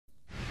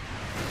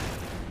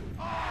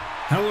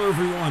Hello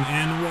everyone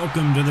and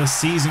welcome to the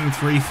Season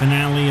 3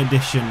 finale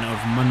edition of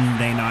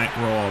Monday Night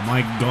Raw.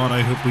 My god,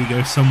 I hope we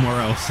go somewhere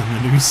else in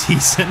the new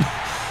season,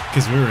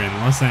 because we're in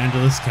Los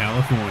Angeles,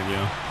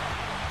 California.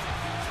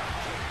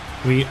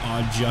 We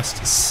are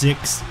just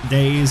 6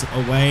 days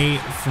away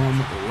from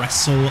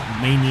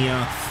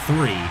WrestleMania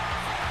 3,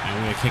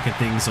 and we're kicking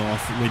things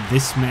off with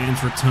this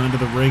man's return to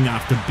the ring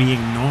after being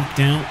knocked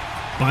out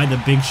by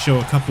the Big Show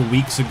a couple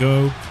weeks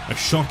ago, a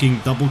shocking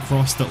double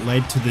cross that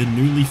led to the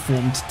newly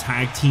formed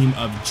tag team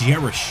of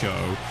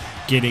Jericho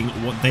getting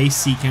what they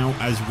seek out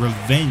as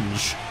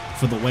revenge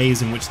for the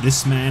ways in which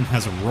this man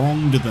has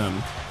wronged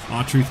them.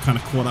 R-Truth kind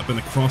of caught up in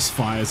the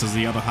crossfires as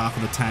the other half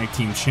of the tag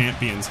team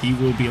champions. He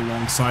will be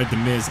alongside The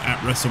Miz at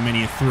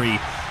WrestleMania 3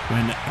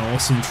 when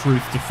Awesome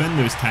Truth defend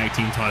those tag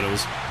team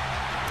titles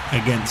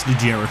against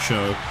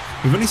Jericho.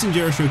 We've only seen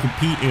Jericho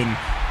compete in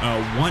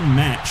one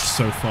match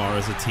so far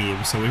as a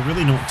team, so we're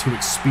really not too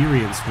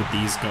experienced with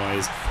these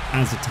guys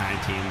as a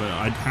tag team, but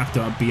I'd have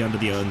to be under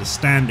the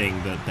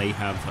understanding that they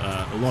have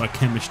a lot of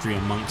chemistry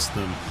amongst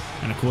them.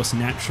 And of course,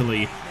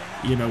 naturally,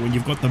 you know, when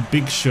you've got the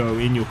Big Show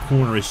in your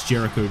corner as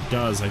Jericho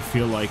does, I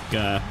feel like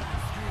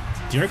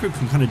Jericho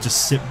can kind of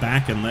just sit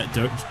back and let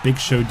Big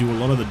Show do a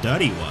lot of the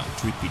dirty work,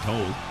 truth be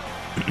told.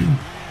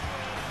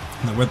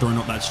 Now, whether or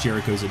not that's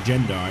Jericho's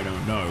agenda, I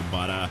don't know,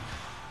 but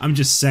I'm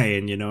just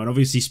saying, you know. And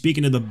obviously,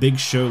 speaking of the Big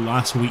Show,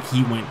 last week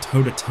he went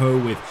toe-to-toe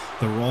with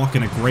The Rock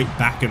in a great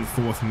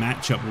back-and-forth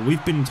matchup. Well,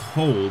 we've been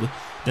told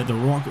that The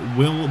Rock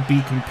will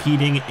be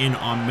competing in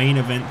our main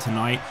event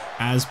tonight,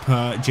 as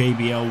per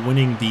JBL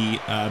winning the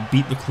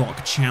Beat the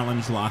Clock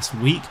challenge last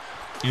week.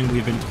 And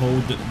we've been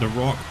told that The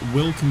Rock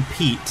will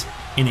compete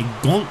in a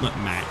gauntlet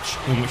match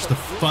in which the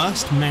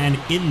first man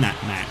in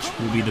that match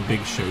will be the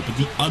Big Show, but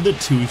the other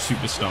two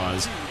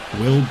superstars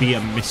will be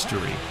a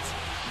mystery.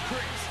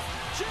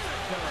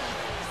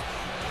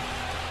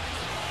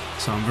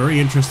 So I'm very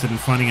interested in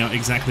finding out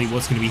exactly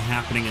what's going to be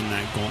happening in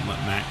that gauntlet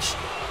match.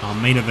 Our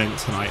main event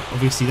tonight.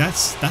 Obviously,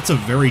 that's a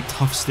very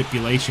tough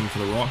stipulation for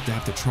The Rock to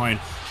have to try and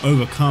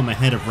overcome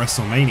ahead of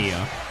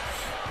WrestleMania.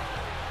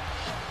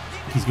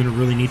 He's going to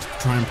really need to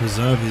try and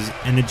preserve his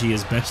energy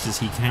as best as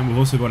he can. We've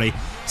also got a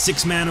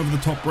 6-man over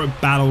the top rope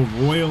battle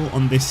royal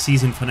on this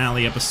season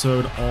finale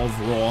episode of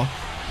Raw,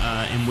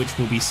 in which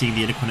we'll be seeing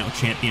the Intercontinental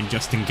Champion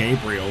Justin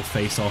Gabriel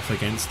face off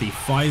against the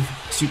 5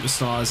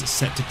 superstars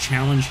set to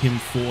challenge him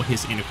for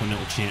his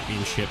Intercontinental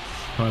Championship.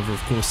 However,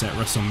 of course, at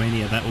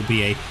WrestleMania, that will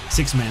be a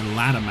 6-man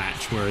ladder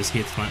match, whereas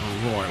here tonight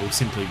on Raw, it will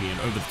simply be an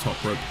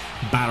over-the-top rope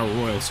battle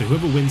royal. So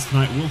whoever wins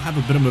tonight will have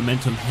a bit of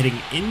momentum heading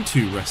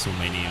into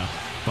WrestleMania,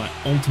 but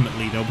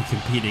ultimately they'll be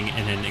competing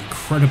in an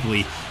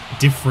incredibly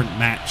different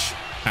match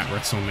at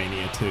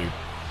WrestleMania 2.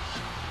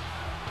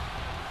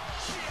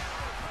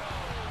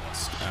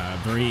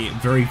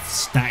 Very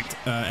stacked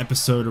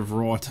episode of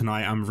Raw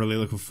tonight. I'm really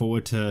looking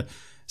forward to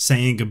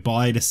saying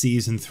goodbye to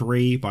Season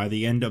 3 by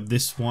the end of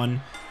this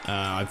one.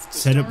 I've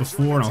said it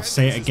before and I'll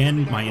say it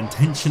again. My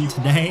intention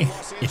today,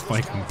 if I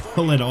can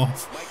pull it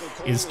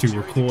off, is to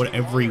record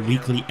every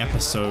weekly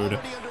episode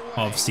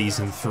of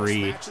Season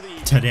 3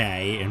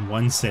 today in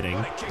one sitting,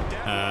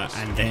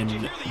 and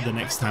then the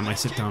next time I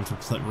sit down to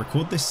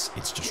record this,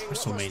 it's just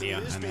WrestleMania,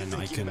 and then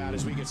I can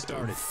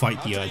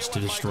fight the urge to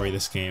destroy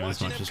this game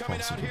as much as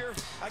possible.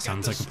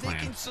 Sounds like a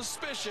plan.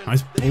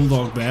 Nice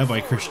bulldog there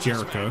by Chris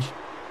Jericho,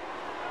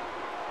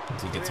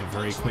 as he gets a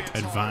very quick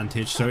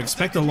advantage. So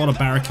expect a lot of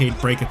barricade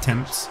break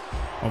attempts.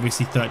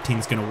 Obviously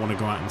 13's going to want to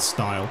go out in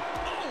style,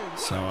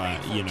 so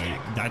you know,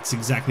 that's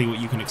exactly what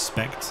you can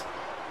expect.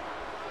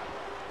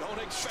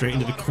 Straight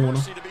into the corner.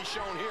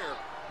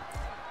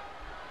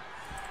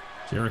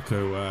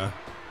 Jericho,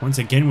 once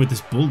again with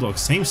this bulldog.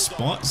 Same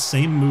spot,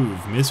 same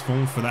move. Miz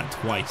falling for that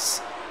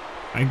twice.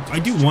 I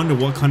do wonder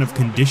what kind of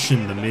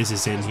condition the Miz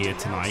is in here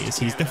tonight.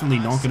 He's definitely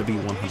not going to be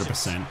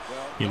 100%.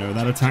 You know,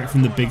 that attack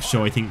from the Big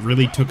Show, I think,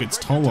 really took its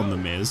toll on the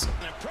Miz.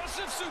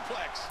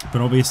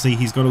 But obviously,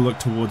 he's got to look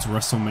towards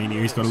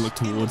WrestleMania. He's got to look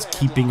towards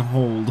keeping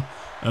hold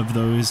of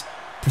those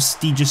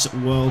prestigious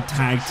World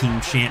Tag Team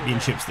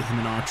Championships that him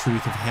and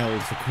R-Truth have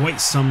held for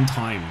quite some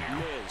time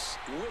now.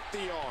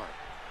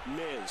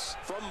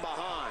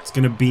 It's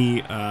going to be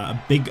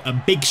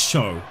a big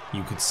show,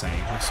 you could say.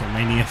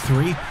 WrestleMania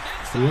 3.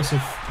 We also...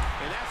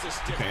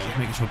 Okay, I was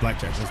making sure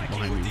Blackjack wasn't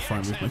behind me before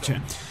I moved my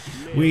chair.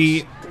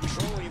 We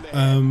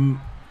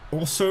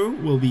also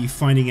will be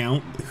finding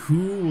out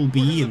who will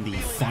be in the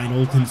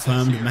final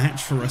confirmed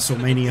match for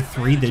WrestleMania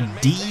 3. The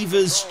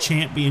Divas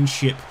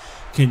Championship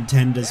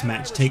Contenders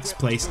match takes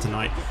place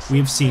tonight. We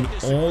have seen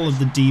all of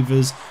the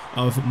divas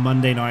of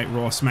Monday Night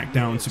Raw,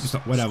 SmackDown,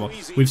 Superstar, whatever.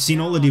 We've seen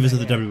all the divas of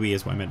the WWE,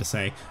 is what I meant to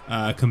say,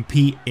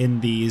 compete in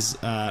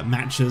these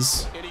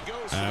matches,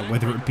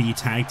 whether it be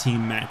tag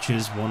team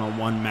matches,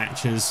 one-on-one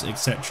matches,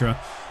 etc.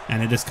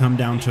 And it has come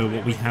down to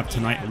what we have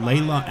tonight.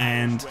 Layla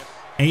and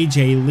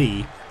AJ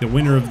Lee. The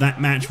winner of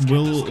that match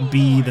will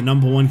be the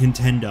 #1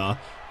 contender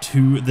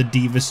to the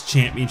Divas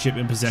Championship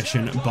in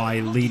possession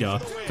by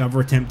Lita. Cover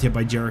attempt here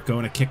by Jericho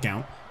and a kick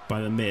out by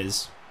The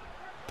Miz.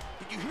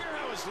 Did you hear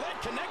how his leg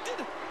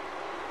connected?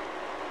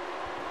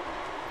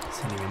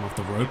 Sending him off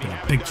the rope and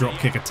a big drop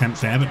kick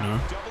attempt there, but no.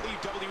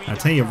 I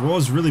tell you,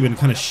 Raw's really been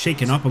kind of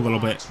shaken up a little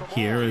bit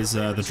here as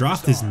the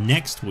draft is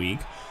next week,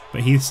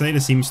 but Heath Slater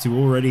seems to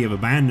already have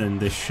abandoned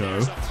this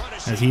show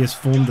as he has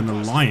formed an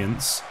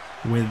alliance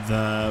with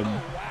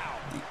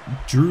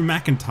Drew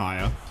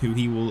McIntyre, who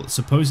he will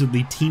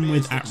supposedly team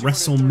with at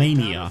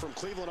WrestleMania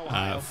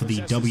for the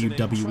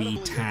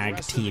WWE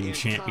Tag Team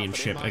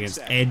Championship against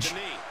Edge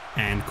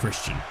and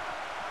Christian.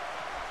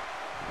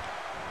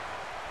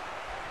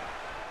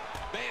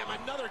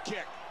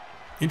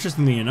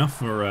 Interestingly enough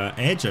for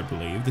Edge, I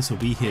believe, this will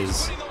be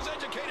his,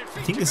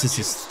 I think this is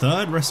his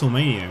third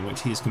WrestleMania in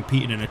which he has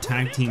competed in a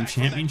Tag Team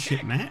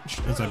Championship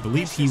match, as I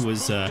believe he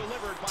was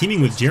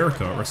teaming with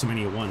Jericho at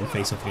WrestleMania 1,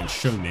 face-off against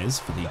Show Miz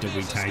for the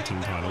WWE Tag Team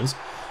titles.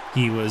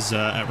 He was,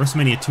 at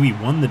WrestleMania 2, he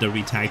won the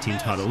WWE Tag Team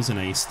titles in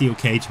a steel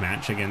cage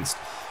match against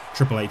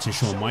Triple H and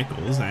Shawn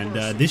Michaels, and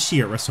this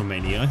year at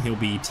WrestleMania, he'll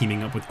be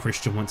teaming up with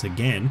Christian once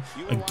again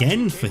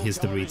for his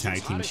WWE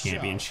Tag Team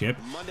Championship,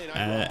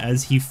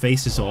 as he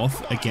faces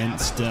off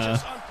against the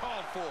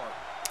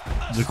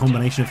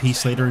combination of Heath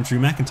Slater and Drew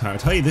McIntyre. I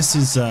tell you, this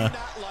is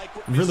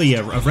really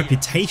a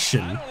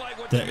reputation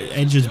that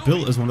Edge has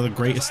built as one of the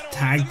greatest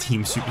tag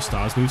team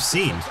superstars we've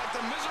seen.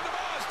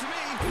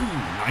 Ooh,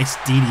 nice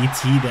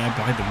DDT there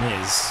by The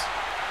Miz.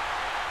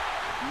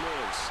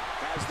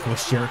 Of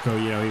course, Jericho,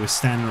 you know, he was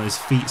standing on his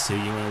feet, so,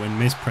 you know, when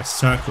Miz pressed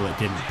circle, it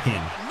didn't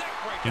pin.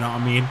 You know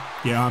what I mean?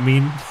 You know what I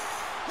mean?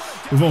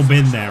 We've all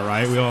been there,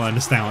 right? We all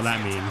understand what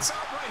that means.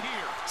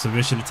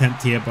 Submission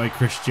attempt here by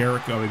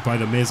by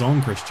The Miz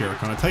on Chris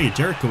Jericho. And I tell you,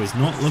 Jericho is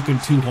not looking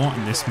too hot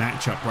in this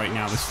matchup right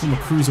now. This former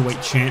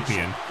Cruiserweight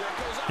champion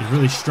is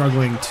really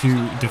struggling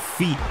to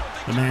defeat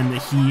the man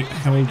that he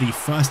held the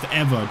first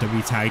ever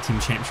WWE Tag Team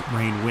Championship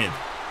reign with.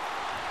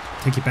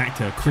 Take you back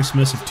to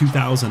Christmas of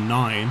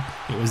 2009.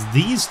 It was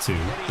these two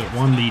that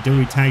won the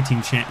WWE Tag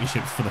Team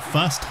Championship for the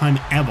first time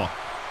ever.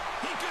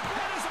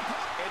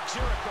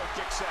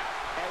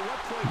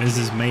 Miz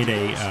has made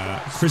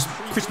a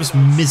Christmas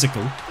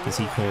musical, as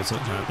he calls it.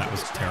 No, that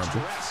was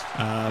terrible.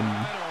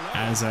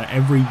 As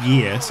every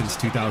year since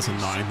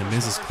 2009, The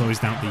Miz has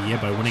closed out the year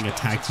by winning a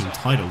tag team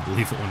title,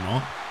 believe it or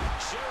not.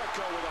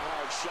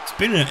 It's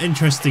been an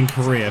interesting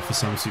career for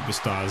some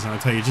superstars, and I'll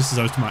tell you, just as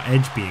I was talking about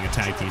Edge being a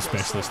tag team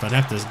specialist, I'd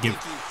have to give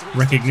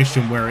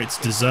recognition where it's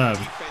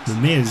deserved. The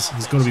Miz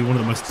has got to be one of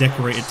the most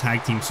decorated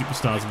tag team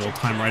superstars of all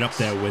time, right up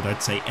there with,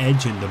 I'd say,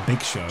 Edge and The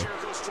Big Show.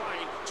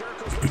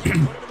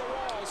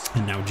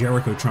 And now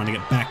Jericho trying to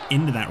get back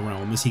into that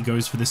realm as he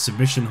goes for this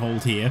submission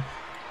hold here.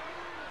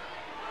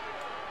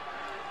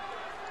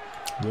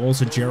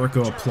 Walls of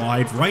Jericho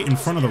applied right in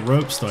front of the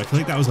ropes, though. I feel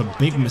like that was a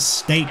big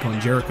mistake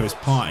on Jericho's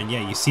part, and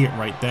yeah, you see it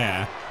right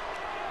there.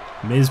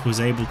 Miz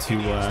was able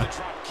to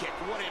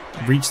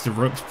reach the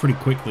ropes pretty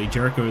quickly.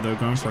 Jericho, though,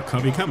 going for a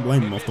cover. You can't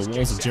blame him off the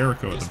walls of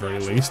Jericho at the very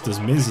least, as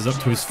Miz is up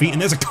to his feet,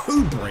 and there's a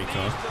code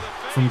breaker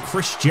from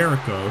Chris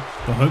Jericho,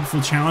 the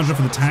hopeful challenger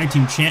for the Tag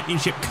Team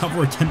Championship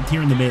cover attempt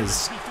here in The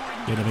Miz.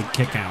 Get a big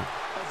kick out.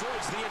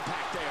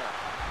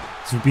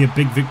 This would be a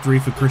big victory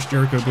for Chris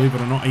Jericho, believe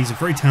it or not. He's a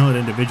very talented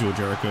individual,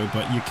 Jericho,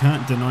 but you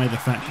can't deny the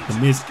fact that The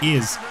Miz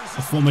is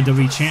a former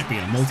WWE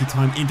champion, a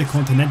multi-time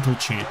Intercontinental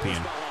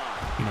champion,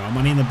 you know, a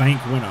Money in the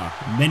Bank winner,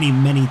 many,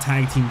 many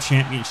tag team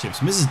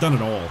championships. Miz has done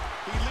it all.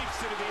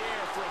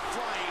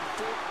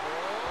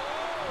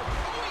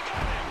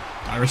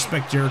 I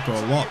respect Jericho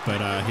a lot,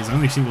 but his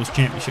only singles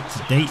championship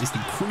to date is the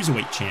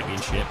Cruiserweight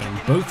Championship,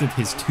 and both of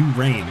his two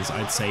reigns,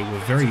 I'd say, were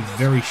very,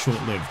 very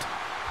short-lived.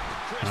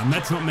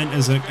 That's not meant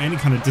as any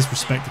kind of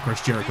disrespect to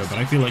Chris Jericho, but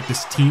I feel like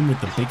this team with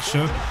The Big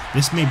Show,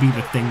 this may be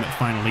the thing that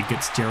finally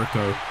gets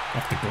Jericho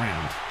off the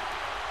ground.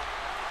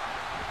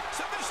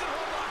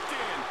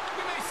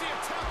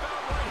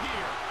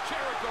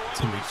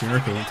 Seemed like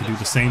Jericho wanted to do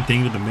the same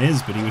thing to The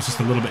Miz, but he was just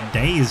a little bit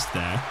dazed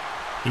there.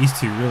 These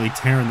two really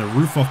tearing the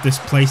roof off this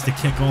place to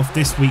kick off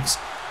this week's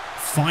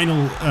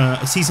final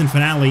season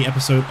finale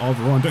episode of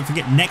Raw. And don't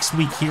forget, next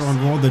week here on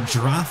Raw, the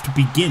draft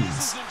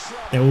begins.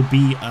 There will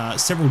be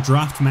several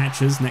draft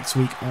matches next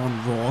week on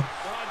Raw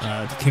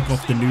to kick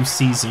off the new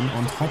season.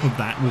 On top of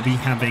that, we'll be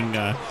having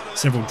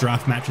several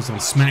draft matches on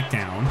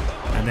SmackDown.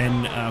 And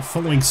then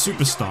following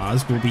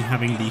Superstars, we'll be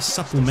having the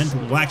supplemental...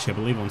 Well, actually, I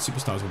believe on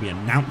Superstars, we'll be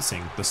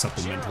announcing the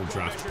supplemental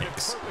draft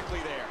picks.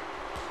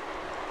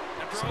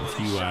 So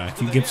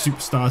if you give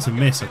Superstars a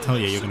miss, I tell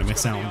you, you're going to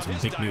miss out on some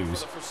big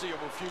news.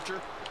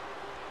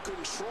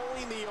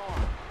 Controlling the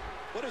arm.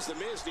 What does The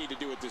Miz need to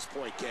do at this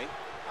point, King?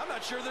 I'm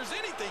not sure there's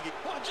anything.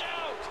 Watch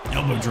out!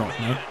 Elbow drop.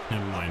 No,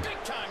 never mind.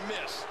 Big time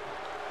miss.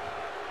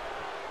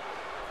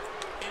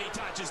 And he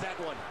touches that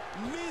one.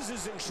 Miz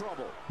is in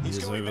trouble.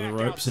 He's over the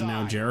ropes, and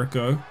now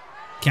Jericho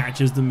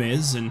catches The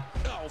Miz, and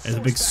there's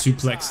a big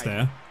suplex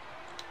there.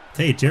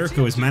 Tell you,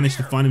 Jericho has managed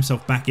to find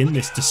himself back in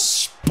this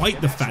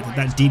despite the fact that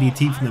that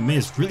DDT from The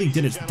Miz really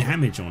did its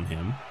damage on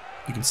him.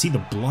 You can see the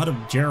blood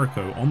of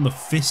Jericho on the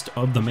fist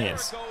of The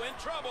Miz.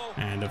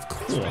 And of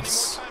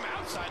course,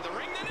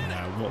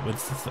 what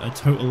with a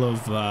total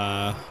of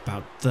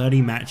about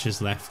 30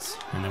 matches left,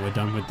 and then we're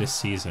done with this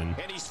season,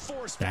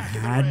 there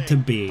had to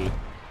be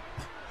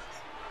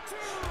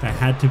There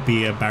had to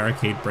be a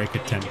barricade break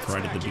attempt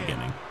right at the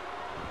beginning.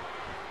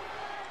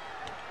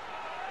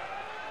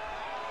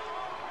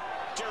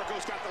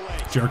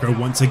 Jericho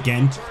once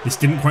again. This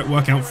didn't quite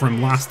work out for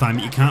him last time.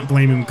 You can't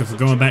blame him for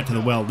going back to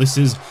the well. This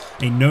is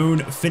a known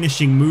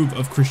finishing move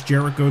of Chris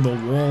Jericho. The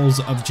walls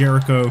of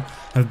Jericho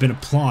have been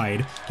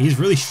applied. He's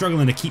really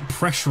struggling to keep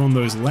pressure on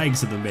those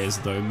legs of the Miz,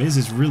 though. Miz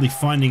is really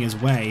finding his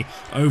way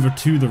over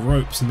to the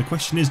ropes. And the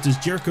question is, does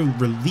Jericho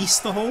release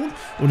the hold,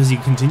 or does he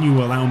continue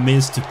to allow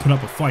Miz to put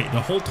up a fight?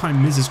 The whole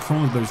time Miz is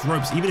crawling to those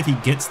ropes, even if he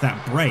gets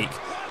that break,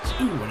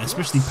 ooh, and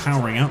especially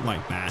powering out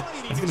like that,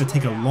 that's going to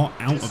take a lot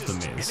out of the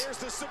Miz.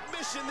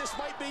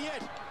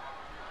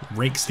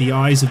 Rakes the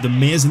eyes of the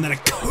Miz, and then a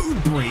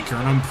code breaker,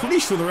 and I'm pretty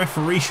sure the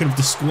referee should have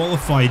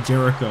disqualified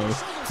Jericho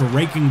for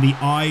raking the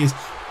eyes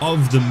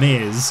of the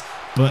Miz,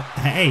 but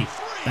hey,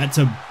 that's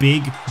a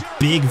big,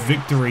 big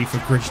victory for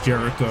Chris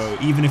Jericho,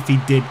 even if he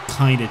did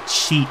kind of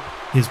cheat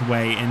his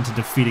way into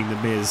defeating the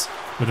Miz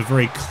with a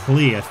very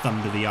clear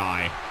thumb to the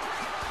eye.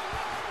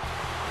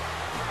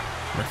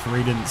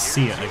 Referee didn't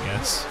see it, I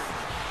guess.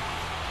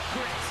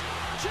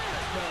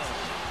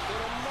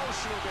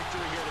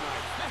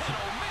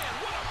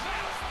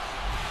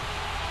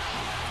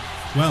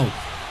 Well,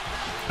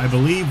 I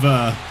believe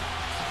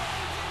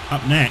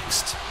up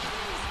next,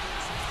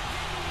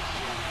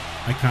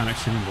 I can't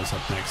actually remember what's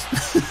up next.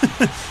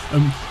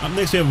 Up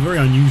next we have a very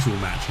unusual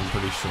match, I'm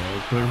pretty sure.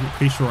 But I'm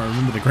pretty sure I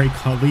remember the Great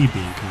Khali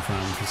being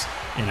confirmed as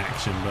in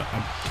action, but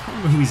I can't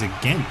remember who he's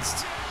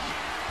against.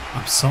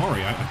 I'm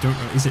sorry, I don't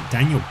know. Is it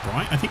Daniel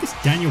Bryan? I think it's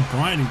Daniel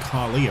Bryan and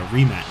Khali, a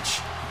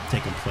rematch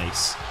taking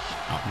place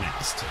up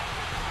next.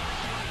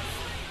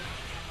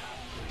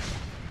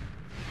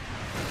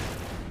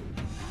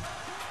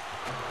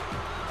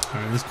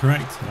 That is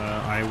correct.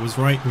 I was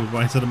right with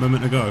what I said a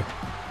moment ago.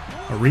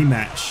 A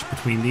rematch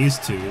between these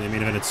two. They may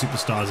have had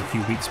Superstars a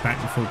few weeks back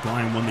before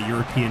Bryan won the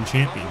European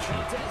Championship.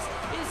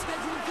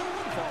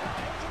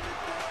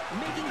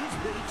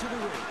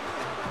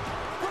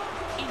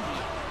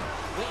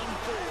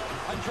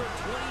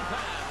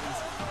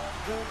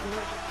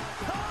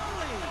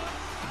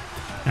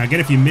 Now again,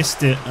 if you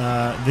missed it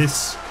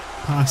this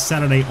past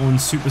Saturday on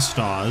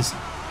Superstars,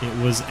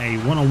 it was a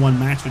one-on-one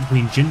match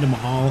between Jinder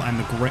Mahal and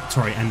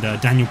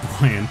Daniel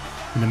Bryan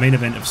in the main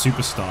event of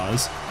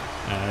Superstars.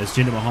 As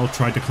Jinder Mahal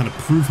tried to kind of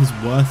prove his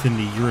worth in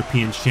the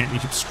European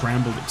Championship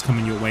Scramble that's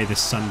coming your way this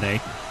Sunday.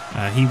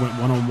 He went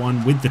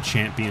one-on-one with the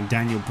champion,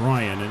 Daniel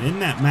Bryan, and in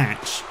that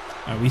match,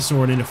 we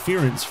saw an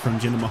interference from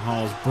Jinder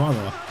Mahal's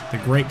brother, the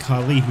Great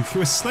Khali, who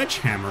threw a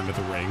sledgehammer into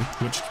the ring,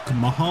 which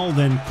Mahal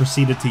then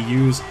proceeded to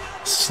use,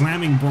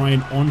 slamming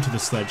Bryan onto the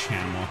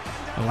sledgehammer,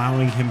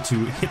 allowing him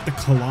to hit the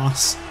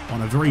Colossus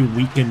on a very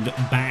weakened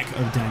back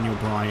of Daniel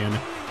Bryan,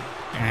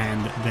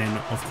 and then,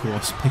 of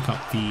course, pick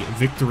up the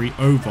victory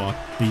over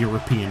the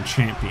European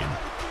champion.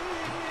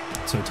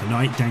 So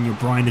tonight, Daniel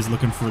Bryan is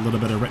looking for a little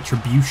bit of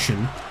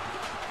retribution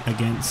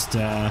against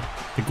the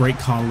Great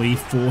Khali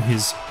for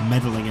his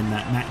meddling in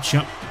that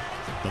matchup.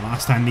 The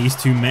last time these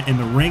two met in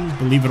the ring,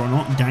 believe it or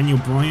not, Daniel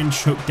Bryan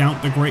choked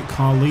out the Great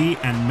Khali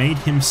and made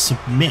him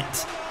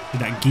submit with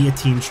that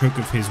guillotine choke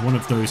of his, one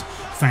of those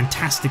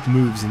fantastic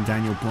moves in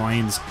Daniel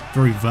Bryan's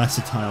very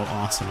versatile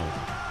arsenal.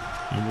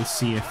 And we'll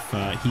see if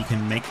he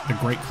can make the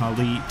Great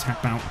Khali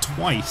tap out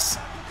twice,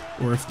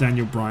 or if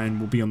Daniel Bryan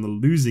will be on the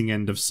losing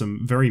end of some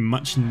very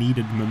much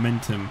needed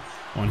momentum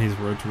on his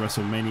road to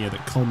WrestleMania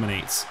that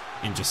culminates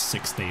in just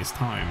 6 days'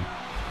 time.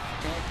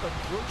 And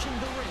approaching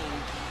the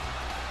ring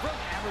from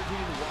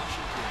Aberdeen,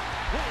 Washington,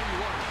 weighing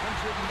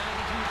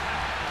 192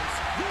 pounds,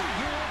 the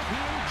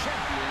European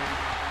champion,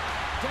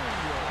 Daniel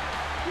Bryan.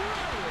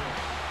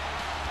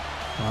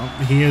 Well,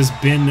 he has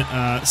been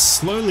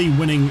slowly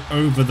winning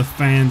over the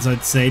fans,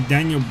 I'd say.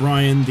 Daniel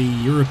Bryan, the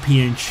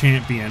European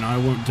champion. I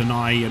won't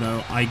deny, you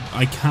know,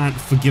 I can't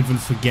forgive and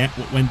forget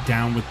what went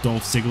down with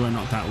Dolph Ziggler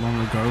not that long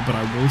ago, but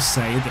I will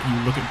say that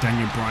you look at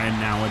Daniel Bryan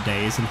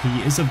nowadays, and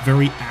he is a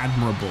very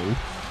admirable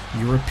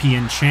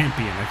European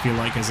champion. I feel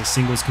like as a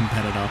singles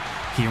competitor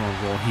here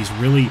on Raw, he's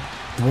really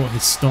brought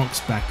his stocks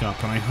back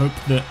up, and I hope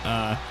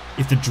that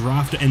if the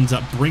draft ends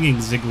up bringing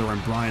Ziggler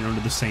and Bryan under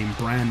the same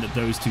brand, that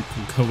those two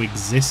can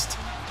coexist.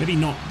 Maybe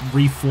not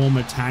reform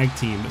a tag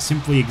team, but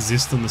simply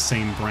exist on the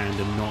same brand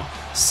and not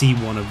see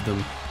one of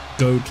them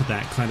go to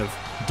that kind of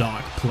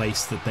dark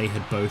place that they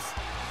had both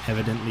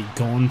evidently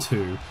gone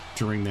to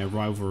during their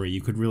rivalry. You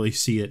could really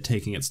see it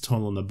taking its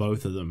toll on the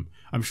both of them.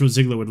 I'm sure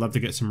Ziggler would love to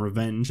get some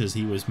revenge, as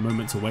he was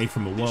moments away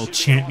from a World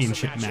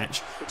Championship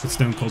match with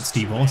Stone Cold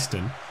Steve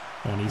Austin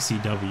on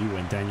ECW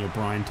when Daniel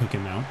Bryan took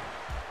him out.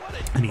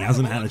 And he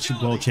hasn't had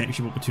a World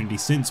Championship opportunity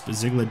since, but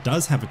Ziggler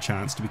does have a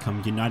chance to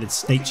become United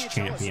States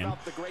Champion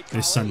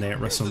this Sunday at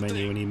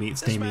WrestleMania when he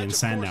meets Damian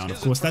Sandow. And of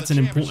course, that's an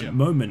important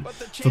moment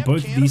for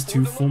both of these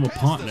two former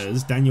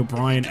partners, Daniel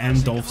Bryan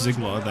and Dolph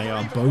Ziggler. They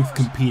are both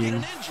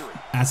competing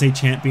as a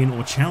champion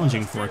or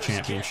challenging for a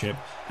championship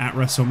at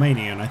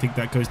WrestleMania, and I think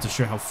that goes to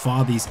show how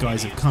far these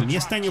guys have come.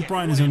 Yes, Daniel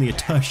Bryan is only a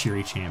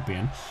tertiary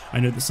champion. I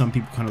know that some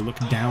people kind of look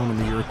down on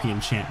the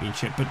European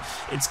Championship, but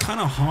it's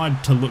kind of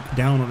hard to look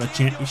down on a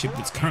championship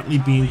that's currently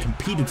being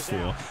competed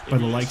for by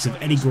the likes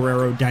of Eddie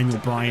Guerrero, Daniel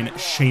Bryan,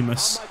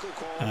 Sheamus,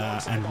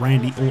 and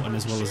Randy Orton,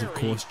 as well as, of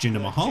course,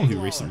 Jinder Mahal, who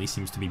recently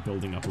seems to be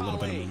building up a little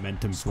bit of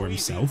momentum for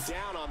himself,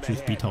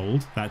 truth be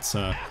told. That's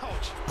a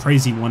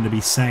crazy one to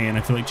be saying.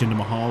 I feel like Jinder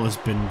Mahal has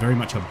been very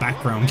much a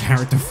background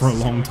character for a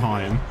long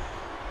time,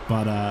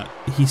 but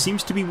he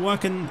seems to be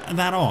working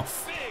that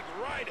off.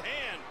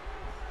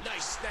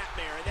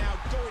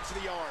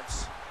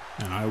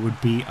 And I would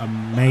be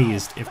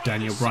amazed if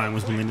Daniel Bryan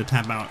was willing to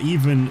tap out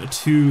even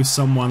to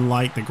someone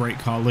like the Great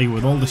Khali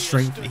with all the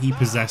strength that he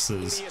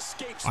possesses.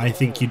 I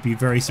think you'd be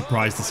very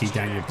surprised to see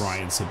Daniel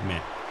Bryan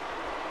submit.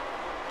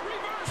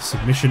 A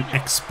submission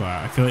expert.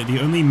 I feel like the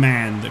only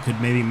man that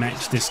could maybe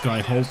match this guy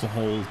hold for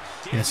hold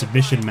in a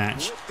submission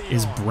match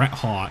is Bret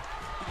Hart.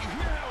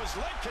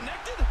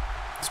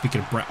 Speaking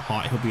of Bret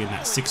Hart, he'll be in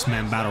that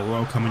 6-man battle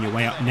royal coming your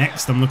way up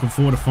next. I'm looking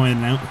forward to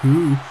finding out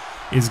who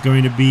is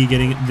going to be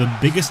getting the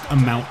biggest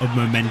amount of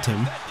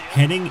momentum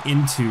heading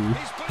into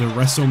the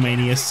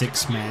WrestleMania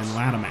 6-man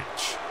ladder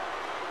match.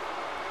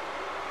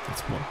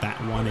 That's what that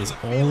one is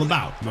all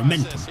about,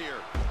 momentum.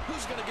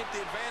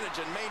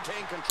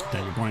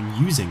 Daniel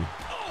Bryan using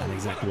that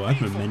exact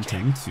word,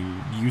 momentum, to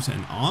use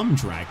an arm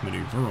drag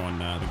maneuver on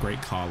the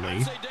Great Khali.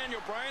 I'd say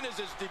Daniel Bryan is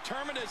as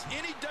determined as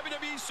any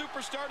WWE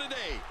superstar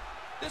today.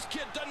 This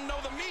kid doesn't know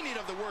the meaning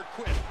of the word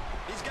quit.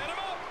 He's got him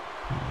up.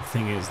 The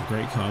thing is, the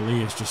Great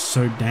Khali is just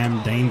so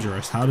damn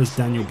dangerous. How does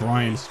Daniel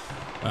Bryan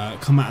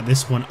come out of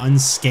this one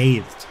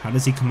unscathed? How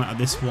does he come out of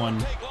this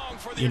one,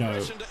 you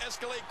know,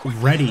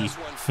 ready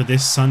for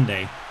this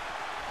Sunday?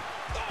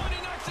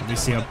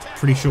 Obviously, I'm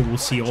pretty sure we'll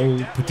see all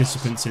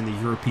participants in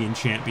the European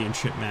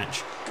Championship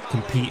match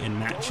compete in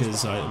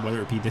matches,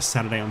 whether it be this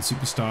Saturday on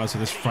Superstars or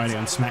this Friday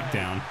on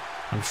SmackDown.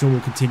 I'm sure we'll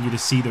continue to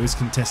see those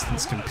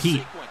contestants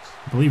compete.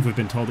 I believe we've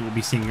been told that we'll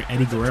be seeing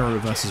Eddie Guerrero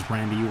versus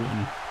Randy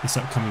Orton this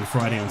upcoming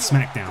Friday on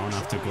SmackDown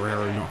after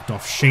Guerrero knocked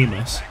off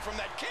Sheamus.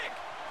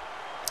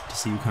 To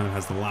see who kind of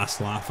has the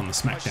last laugh on the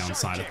SmackDown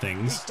side of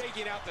things.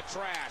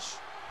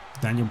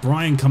 Daniel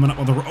Bryan coming up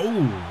with a...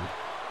 Oh!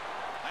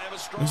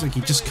 Looks like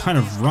he just kind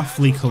of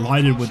roughly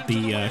collided with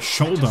the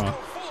shoulder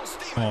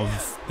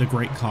of the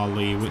Great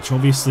Khali, which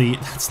obviously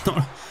it's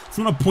not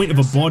a point of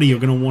a body you're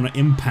going to want to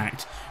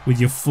impact with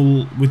your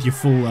full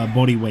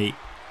body weight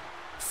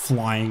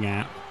flying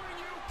at.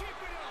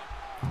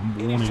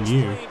 I'm warning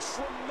you.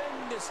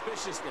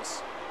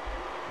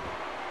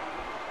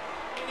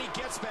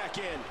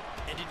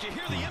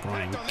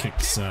 Bryan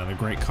kicks the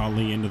Great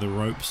Khali into the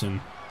ropes, and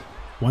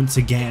once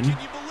again,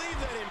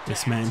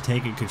 this man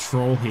taking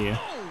control here.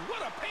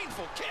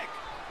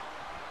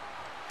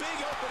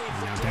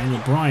 And now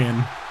Daniel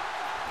Bryan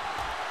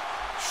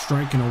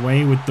striking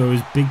away with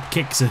those big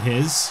kicks of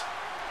his.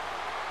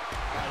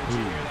 Ooh,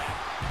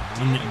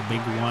 one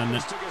big one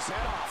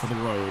for the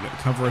road.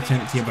 Cover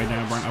attempt here by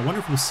Daniel Bryan. I wonder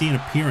if we'll see an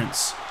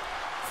appearance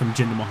from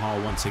Jinder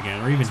Mahal once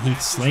again, or even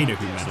Heath Slater,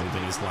 who medaled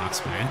in his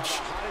last match.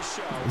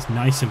 It was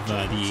nice of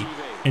the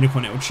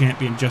Intercontinental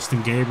Champion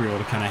Justin Gabriel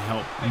to kind of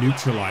help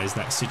neutralize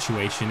that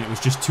situation. It was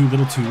just too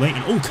little too late.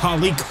 And oh,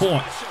 Khali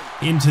caught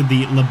into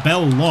the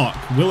label lock.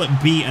 Will it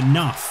be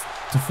enough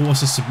to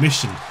force a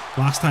submission?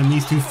 Last time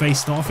these two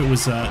faced off, it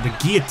was the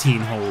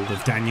guillotine hold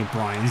of Daniel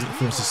Bryan's that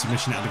forced a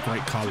submission out of the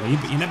Great Khali.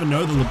 But you never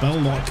know, the label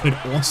lock could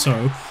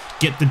also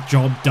get the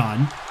job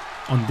done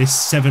on this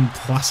 7+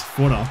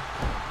 footer.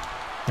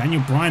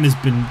 Daniel Bryan has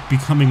been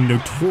becoming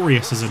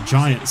notorious as a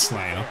giant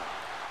slayer.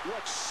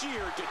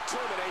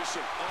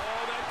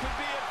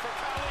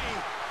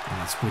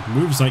 And it's with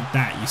moves like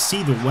that, you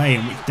see the way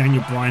in which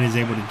Daniel Bryan is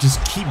able to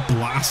just keep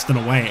blasting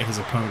away at his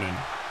opponent.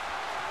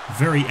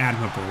 Very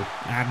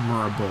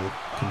admirable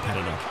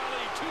competitor.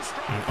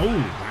 And, oh,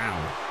 wow.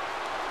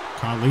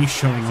 Khali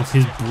showing off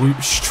his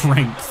brute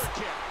strength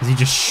as he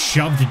just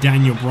shoved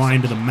Daniel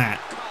Bryan to the mat.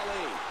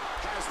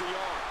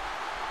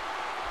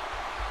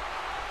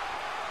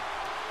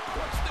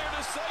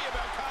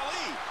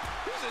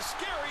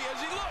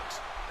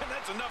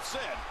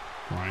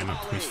 Bryan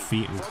up to his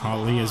feet, and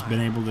Khali has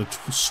been able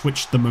to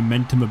switch the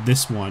momentum of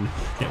this one.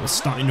 It was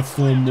starting to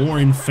fall more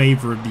in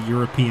favor of the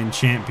European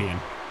champion.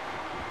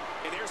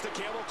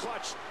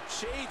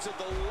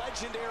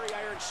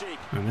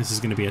 And this is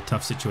going to be a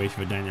tough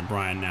situation for Daniel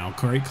Bryan now.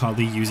 Great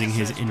Khali using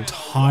his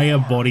entire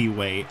body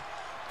weight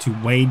to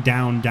weigh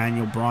down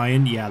Daniel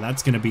Bryan. Yeah,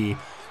 that's going to be...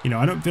 You know,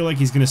 I don't feel like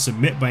he's going to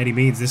submit by any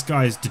means. This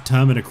guy is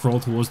determined to crawl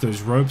towards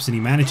those ropes, and he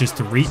manages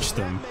to reach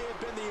them.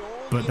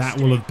 But that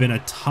will have been a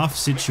tough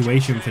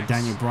situation for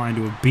Daniel Bryan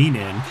to have been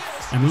in.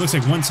 And it looks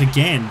like once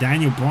again,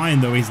 Daniel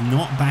Bryan, though, is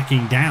not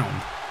backing down.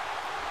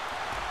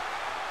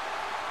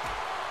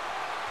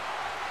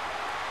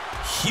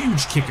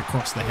 Huge kick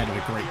across the head of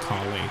the Great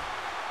Khali.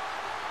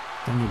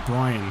 Daniel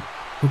Bryan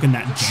hooking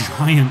that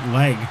giant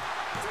leg.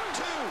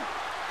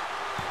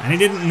 And he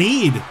didn't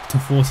need to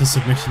force a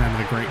submission out of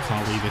the Great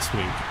Khali this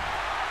week.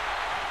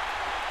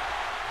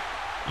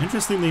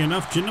 Interestingly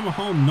enough, Jinder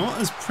Mahal not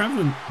as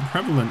present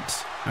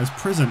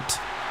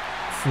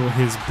for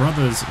his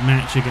brother's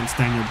match against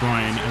Daniel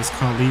Bryan as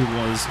Khali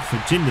was for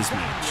Jinder's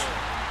match.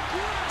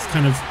 This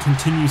kind of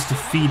continues to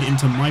feed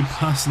into my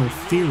personal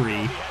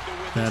theory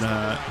that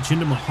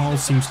Jinder Mahal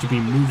seems to be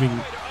moving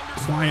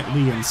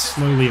quietly and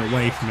slowly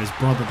away from his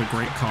brother, the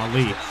Great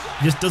Khali.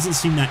 He just doesn't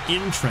seem that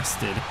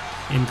interested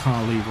in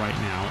Khali right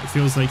now. It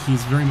feels like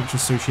he's very much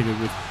associated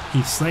with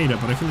Heath Slater,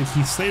 but I feel like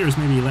Heath Slater is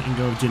maybe letting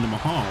go of Jinder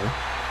Mahal,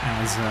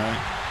 as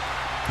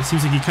it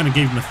seems like he kind of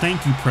gave him a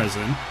thank you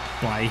present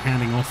by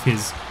handing off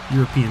his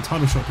European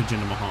title shot to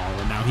Jinder Mahal,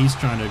 and now he's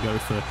trying to go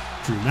for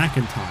Drew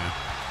McIntyre.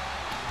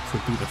 This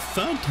would be the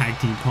third tag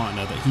team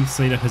partner that Heath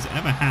Slater has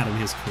ever had in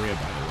his career,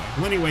 by the way.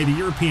 Well, anyway, the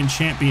European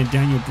champion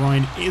Daniel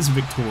Bryan is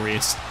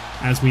victorious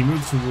as we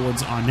move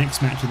towards our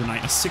next match of the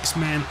night, a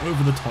 6-man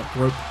over-the-top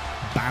rope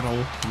battle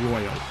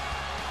royal.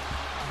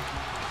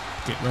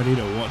 Get ready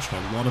to watch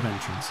a lot of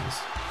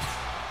entrances.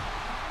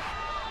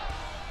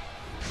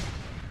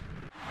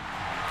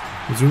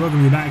 As we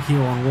welcome you back here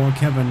on Raw,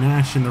 Kevin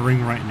Nash in the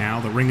ring right now.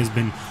 The ring has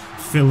been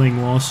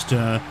filling whilst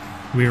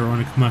we are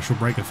on a commercial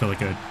break. I feel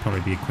like it'd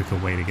probably be a quicker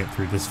way to get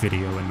through this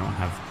video and not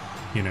have,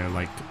 you know,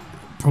 like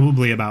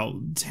probably about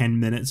 10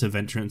 minutes of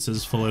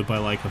entrances followed by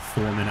like a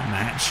 4-minute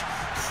match.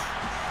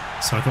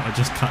 So I thought I'd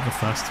just cut the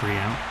first 3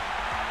 out.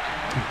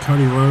 And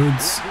Cody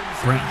Rhodes,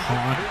 Bret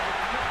Hart,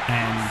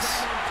 and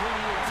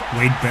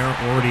Wade Barrett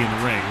already in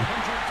the ring.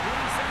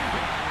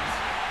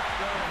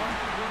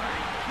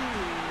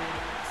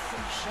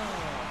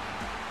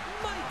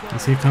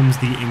 As here comes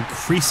the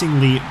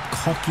increasingly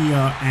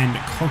cockier and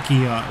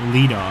cockier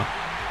leader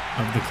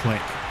of the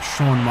Clique,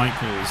 Shawn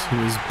Michaels, who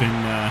has been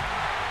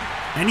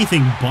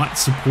anything but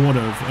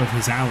supportive of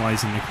his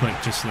allies in the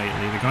Clique just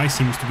lately. The guy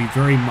seems to be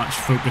very much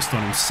focused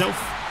on himself,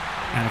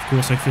 and of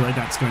course I feel like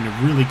that's going to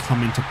really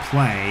come into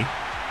play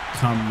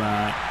come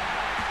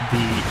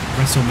the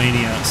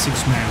WrestleMania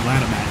 6-man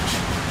ladder match.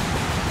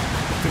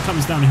 If it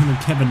comes down to him and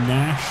Kevin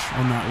Nash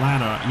on that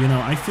ladder, you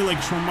know, I feel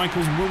like Shawn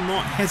Michaels will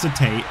not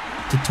hesitate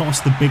to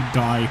toss the big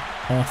guy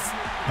off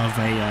of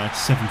a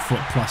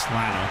 7-foot-plus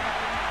ladder.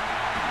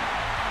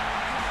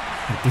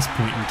 At this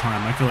point in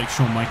time, I feel like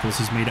Shawn Michaels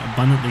has made it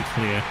abundantly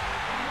clear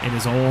it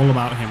is all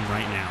about him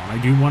right now. And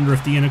I do wonder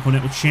if the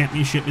Intercontinental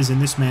Championship is in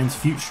this man's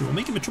future. We'll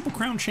make him a Triple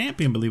Crown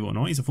champion, believe it or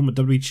not. He's a former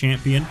WWE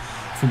champion,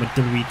 former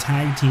WWE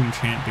Tag Team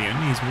champion.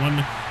 He's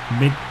one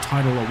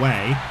mid-title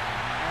away.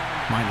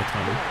 Minor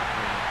title.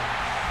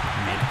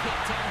 Mid.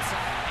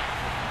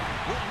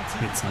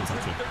 Mid sounds like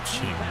a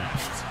shitty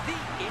match.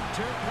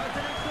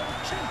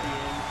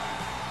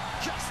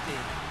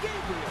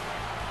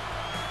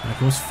 And of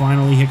course,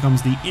 finally, here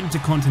comes the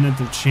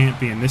Intercontinental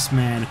Champion. This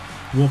man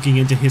walking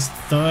into his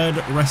 3rd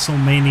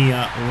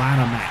WrestleMania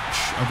ladder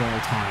match of all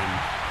time.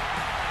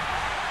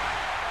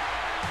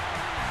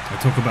 I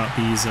talk about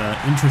these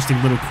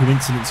interesting little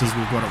coincidences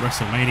we've got at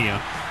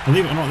WrestleMania.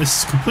 Believe it or not,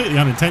 this is completely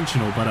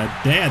unintentional, but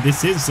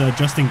this is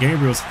Justin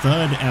Gabriel's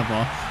 3rd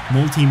ever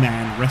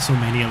multi-man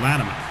WrestleMania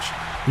ladder match.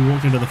 He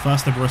walked into the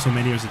first ever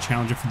WrestleMania as a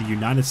challenger for the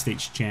United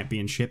States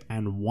Championship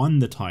and won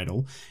the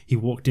title. He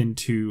walked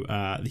into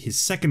his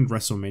 2nd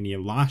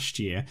WrestleMania last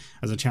year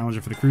as a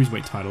challenger for the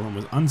Cruiserweight title and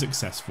was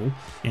unsuccessful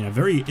in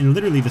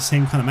literally the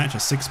same kind of match, a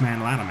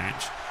 6-man ladder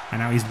match. And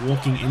now he's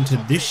walking into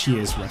this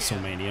year's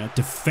WrestleMania,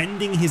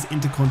 defending his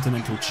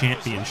Intercontinental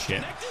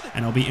Championship.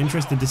 And I'll be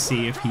interested to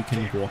see if he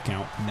can walk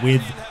out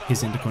with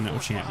his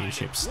Intercontinental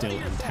Championship still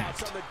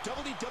intact.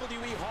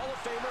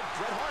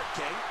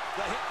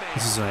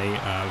 This is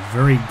a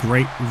very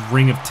great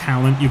ring of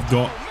talent you've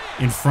got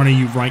in front of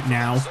you right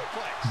now.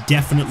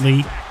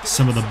 Definitely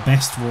some of the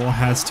best Raw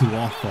has to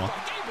offer.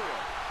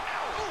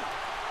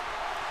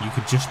 You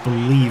could just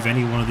believe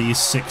any one of these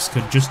 6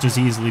 could just as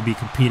easily be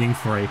competing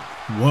for a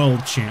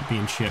World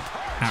Championship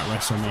at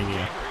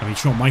WrestleMania. I mean,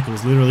 Shawn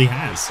Michaels literally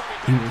has.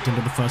 He walked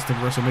into the first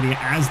ever WrestleMania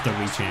as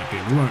WWE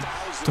Champion. We won't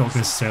talk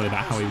necessarily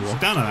about how he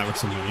walked out of that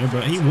WrestleMania,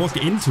 but he walked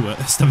into it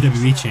as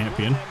WWE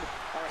Champion.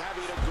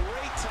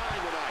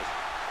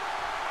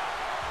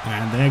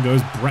 And there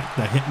goes Bret,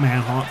 the Hitman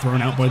Hart,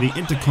 thrown out by the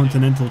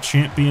Intercontinental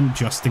Champion,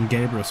 Justin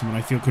Gabriel. Someone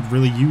I feel could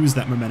really use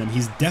that momentum.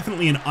 He's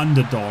definitely an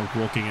underdog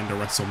walking into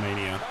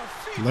WrestleMania.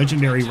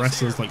 Legendary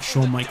wrestlers like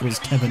Shawn Michaels,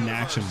 Kevin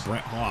Nash, and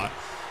Bret Hart,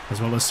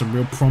 as well as some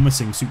real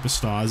promising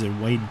superstars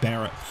in Wade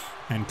Barrett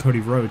and Cody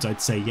Rhodes.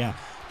 I'd say, yeah,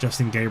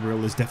 Justin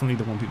Gabriel is definitely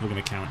the one people are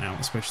going to count out,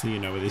 especially, you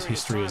know, with his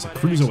history as a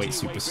Cruiserweight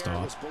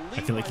superstar.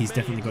 I feel like he's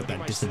definitely got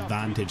that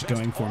disadvantage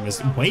going for him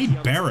as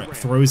Wade Barrett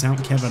throws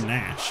out Kevin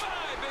Nash.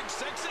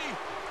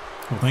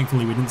 Well,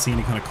 thankfully, we didn't see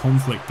any kind of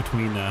conflict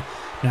between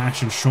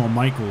Nash and Shawn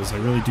Michaels. I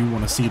really do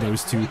want to see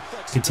those two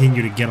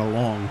continue to get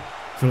along.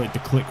 I feel like the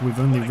Clique, we've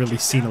only really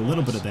seen a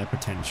little bit of their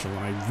potential, and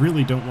I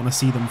really don't want to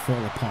see them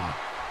fall apart,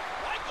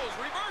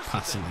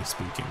 personally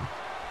speaking.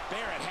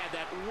 Barrett had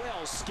that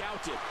well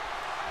scouted.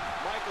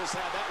 Michaels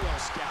had that well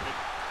scouted.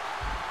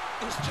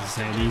 As I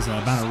say, these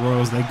Battle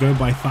Royals, they go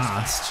by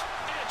fast,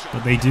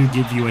 but they do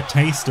give you a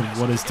taste of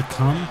what is to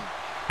come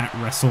at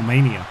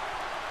WrestleMania.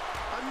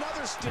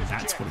 And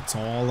that's what it's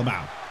all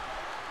about.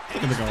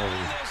 Look at the goal.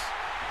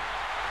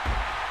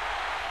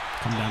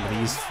 Come down to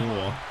these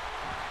four.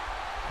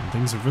 And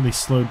things have really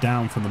slowed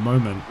down from the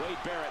moment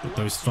that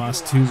those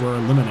first two were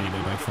eliminated,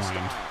 I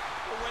find.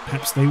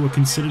 Perhaps they were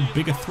considered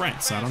bigger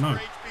threats, I don't know.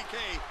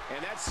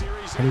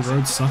 Cody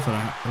Rhodes suffered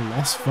a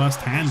loss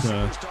firsthand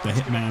to the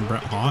Hitman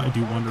Bret Hart. I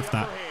do wonder if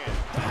that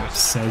perhaps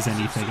says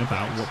anything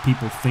about what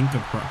people think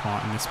of Bret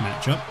Hart in this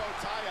matchup.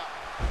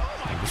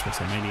 This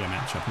WrestleMania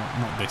matchup,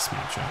 not this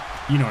matchup.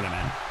 You know what I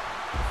meant.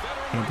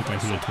 I don't think I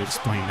needed to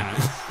explain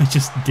that. I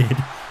just did.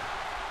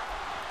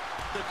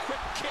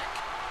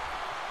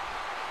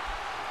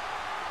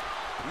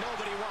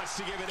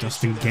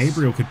 Justin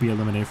Gabriel could be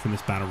eliminated from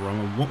this battle royal,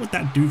 and what would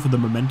that do for the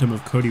momentum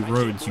of Cody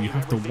Rhodes? You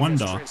have to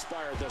wonder.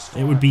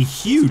 It would be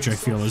huge, I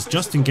feel, as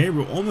Justin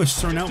Gabriel almost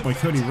thrown out by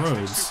Cody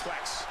Rhodes.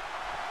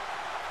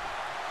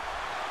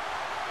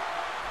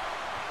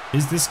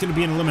 Is this going to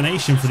be an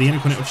elimination for the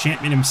Intercontinental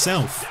Champion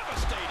himself?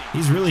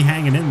 He's really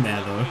hanging in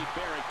there, though.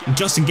 And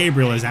Justin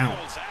Gabriel is out.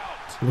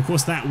 Well, of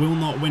course, that will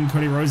not win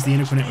Cody Rhodes the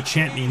Intercontinental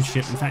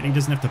Championship. In fact, he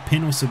doesn't have to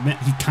pin or submit.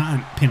 He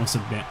can't pin or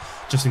submit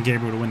Justin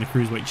Gabriel to win the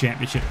Cruiserweight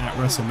Championship at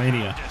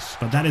WrestleMania.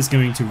 But that is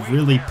going to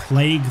really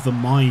plague the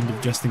mind of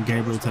Justin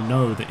Gabriel to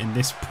know that in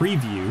this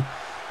preview,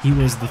 he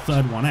was the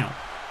third one out.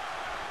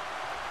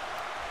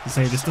 To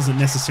say this doesn't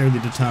necessarily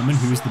determine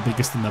who's the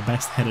biggest and the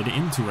best headed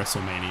into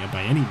WrestleMania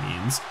by any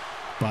means.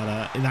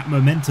 But that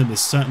momentum is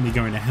certainly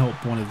going to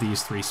help one of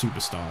these three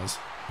superstars.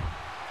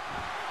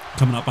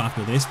 Coming up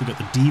after this, we've got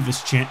the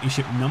Divas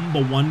Championship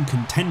 #1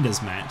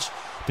 contenders match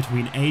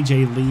between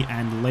AJ Lee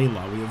and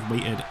Layla. We have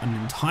waited an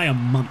entire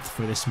month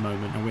for this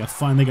moment, and we are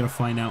finally going to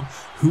find out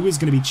who is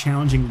going to be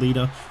challenging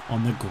Lita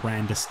on the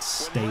grandest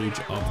stage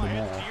of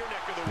them all.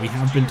 We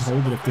have been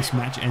told that if this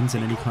match ends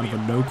in any kind of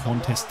a no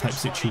contest type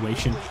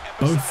situation,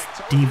 both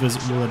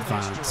divas will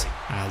advance,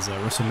 as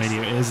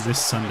WrestleMania is this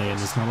Sunday and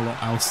there's not a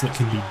lot else that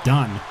can be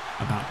done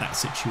about that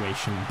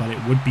situation, but it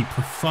would be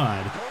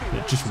preferred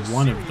that just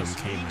one of them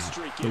came out,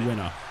 the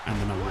winner and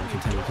the #1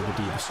 contender for the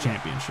Divas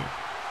Championship.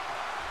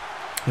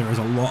 There is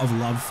a lot of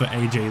love for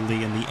AJ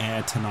Lee in the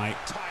air tonight.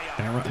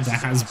 There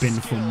has been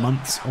for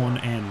months on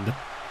end.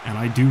 And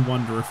I do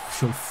wonder if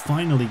she'll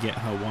finally get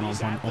her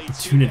one-on-one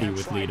opportunity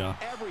with Lita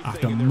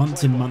after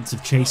months and months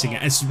of chasing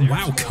it.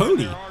 Wow,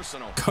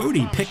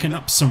 Cody picking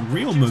up some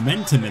real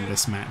momentum in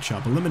this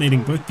matchup,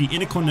 eliminating both the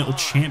Intercontinental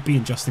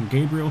Champion Justin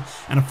Gabriel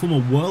and a former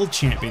World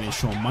Champion in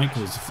Shawn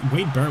Michaels. If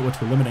Wade Barrett were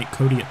to eliminate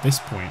Cody at this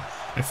point,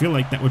 I feel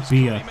like that would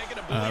be a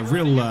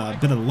real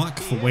bit of luck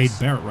for Wade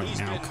Barrett right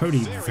now. Cody,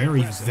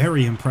 very,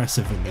 very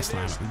impressive in this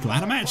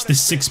ladder match, this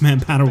 6-man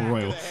battle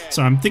royal.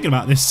 So I'm thinking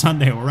about this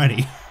Sunday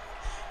already.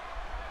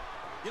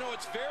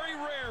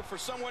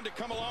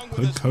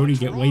 Could Cody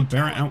get Wade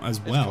Barrett out as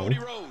well?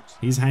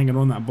 He's hanging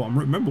on that bottom.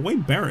 Remember,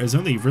 Wade Barrett is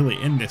only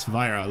really in this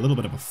via a little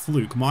bit of a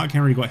fluke. Mark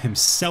Henry got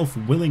himself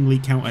willingly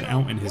counted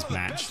out in his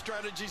match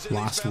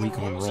last week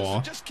on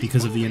Raw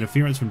because of the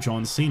interference from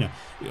John Cena.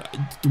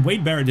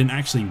 Wade Barrett didn't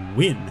actually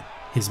win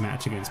his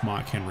match against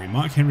Mark Henry.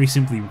 Mark Henry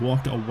simply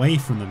walked away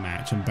from the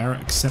match and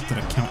Barrett accepted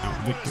a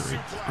count-out victory.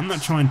 I'm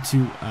not trying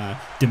to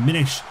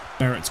diminish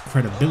Barrett's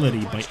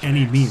credibility by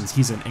any means.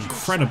 He's an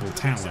incredible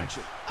talent,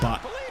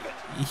 but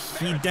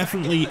he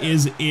definitely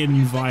is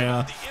in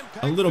via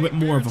a little bit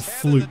more of a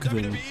fluke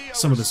than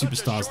some of the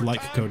superstars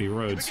like Cody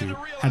Rhodes, who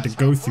had to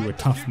go through a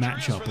tough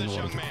matchup in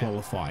order to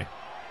qualify.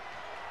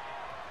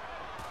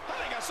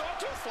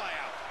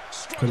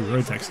 Cody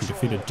Rhodes actually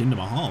defeated Jinder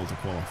Mahal to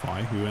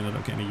qualify, who ended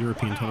up getting a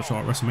European title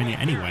shot at WrestleMania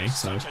anyway,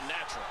 so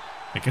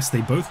I guess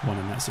they both won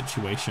in that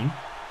situation.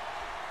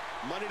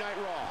 Monday Night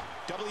Raw,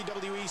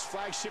 WWE's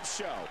flagship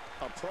show.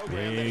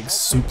 Big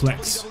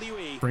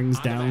suplex brings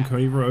down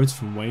Cody Rhodes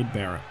from Wade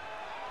Barrett.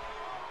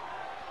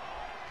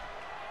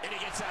 And he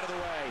gets out of the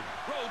way.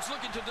 Rhodes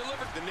looking to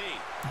deliver the knee.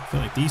 I feel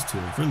like these two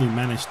have really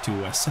managed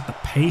to set the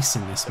pace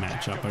in this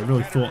matchup. I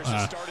really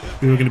thought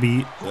we were going to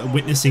be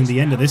witnessing the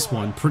end of this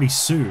one pretty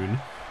soon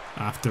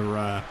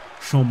after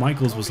Shawn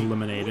Michaels was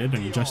eliminated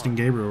and Justin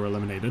Gabriel were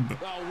eliminated. But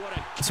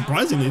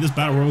surprisingly, this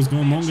battle royal is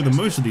going longer than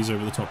most of these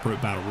over-the-top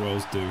rope battle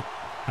royals do.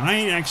 And I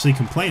ain't actually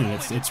complaining.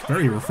 It's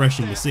very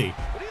refreshing to see.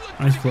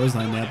 Nice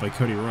clothesline there by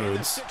Cody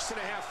Rhodes.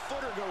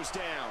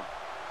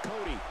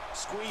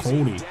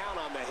 Cody.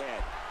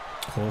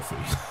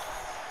 Coffee.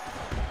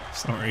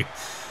 Sorry.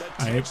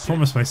 I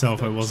promised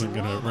myself I wasn't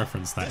going to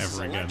reference that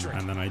ever again,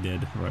 and then I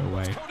did right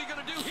away.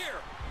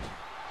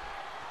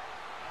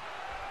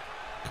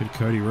 Could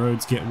Cody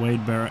Rhodes get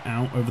Wade Barrett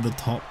out over the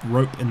top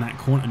rope in that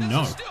corner?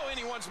 No.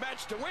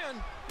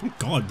 Oh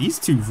God, these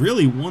two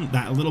really want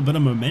that little bit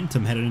of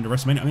momentum headed into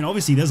WrestleMania. I mean,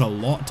 obviously there's a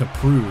lot to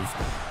prove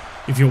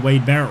if you're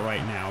Wade Barrett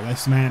right now.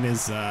 This man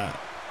is, as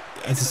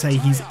I say,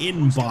 he's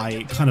in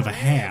by kind of a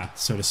hair,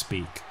 so to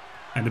speak.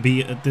 And to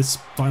be at this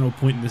final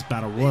point in this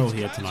battle royal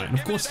here tonight. And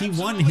of course, he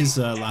won his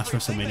last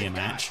WrestleMania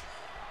match.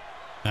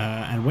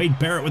 And Wade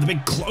Barrett with a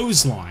big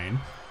clothesline,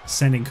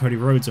 sending Cody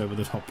Rhodes over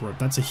the top rope.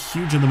 That's a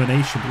huge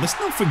elimination. But let's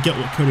not forget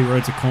what Cody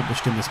Rhodes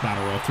accomplished in this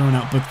battle royal, throwing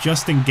out both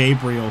Justin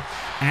Gabriel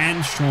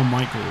and Shawn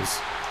Michaels.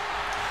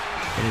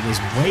 But it is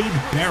Wade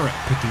Barrett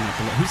picking up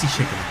the... Who's he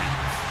shaking the hand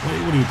with?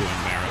 What are you doing,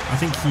 Barrett? I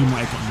think he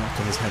might have got knocked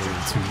on his head a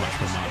little too much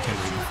from Mark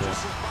Henry before.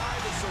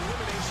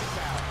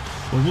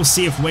 Well, we'll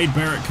see if Wade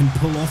Barrett can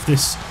pull off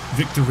this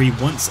victory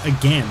once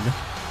again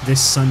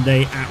this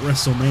Sunday at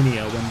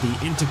WrestleMania when the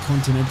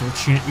Intercontinental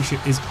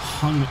Championship is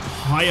hung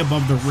high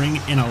above the ring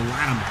in a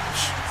ladder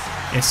match.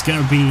 It's going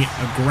to be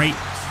a great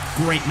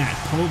match.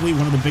 Probably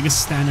one of the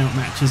biggest standout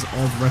matches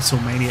of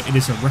WrestleMania. It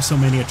is a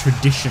WrestleMania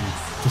tradition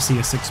to see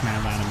a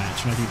six-man ladder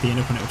match, and I think the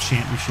Intercontinental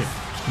Championship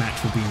match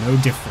will be no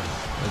different.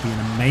 It'll be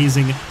an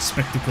amazing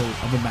spectacle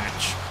of a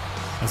match.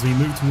 As we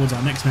move towards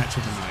our next match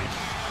of the night,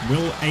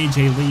 will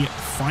AJ Lee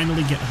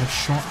finally get her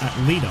shot at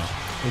Lita,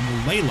 or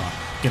will Layla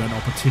get an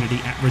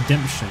opportunity at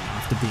redemption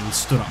after being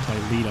stood up by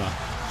Lita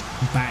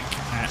back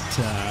at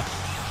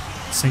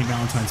St.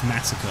 Valentine's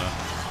Massacre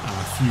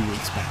a few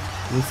weeks back?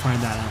 We'll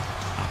find that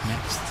out up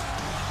next.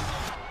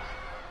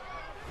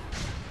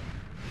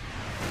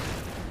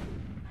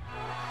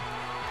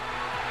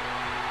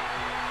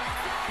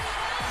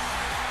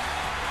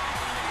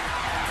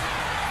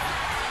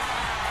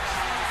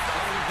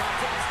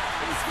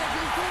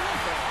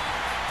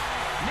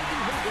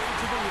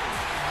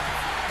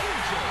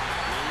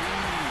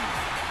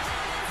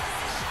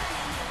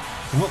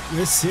 Well,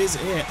 this is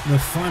it. The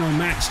final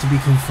match to be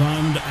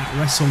confirmed at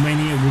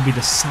WrestleMania will be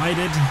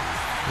decided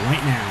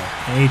right now.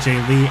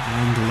 AJ Lee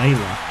and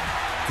Layla,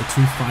 the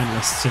two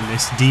finalists in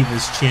this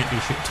Divas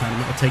Championship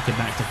tournament. I'll take it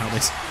back to how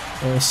this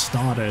all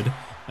started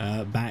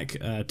back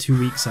 2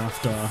 weeks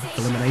after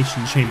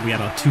Elimination Chamber. We had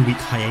our 2-week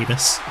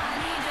hiatus,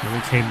 and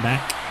we came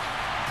back.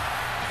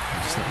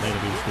 I'll just let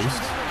Layla be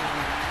introduced.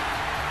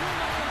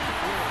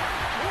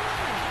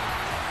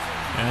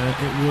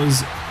 It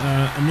was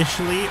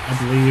initially, I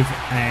believe,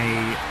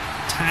 a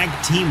tag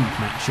team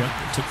matchup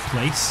that took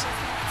place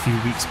a few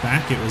weeks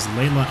back. It was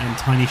Layla and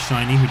Tiny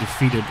Shiny who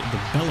defeated the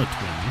Bella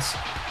Twins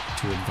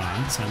to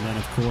advance. And then,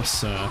 of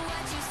course,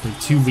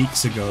 2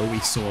 weeks ago, we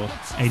saw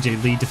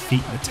AJ Lee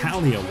defeat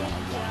Natalya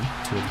one-on-one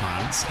to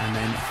advance. And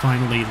then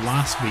finally,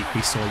 last week,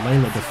 we saw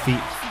Layla defeat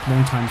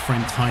longtime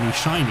friend Tiny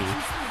Shiny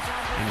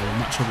in a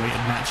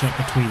much-awaited matchup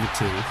between the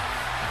two.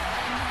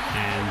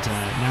 And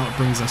now it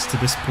brings us to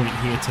this point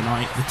here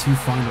tonight, the two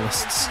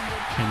finalists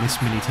in this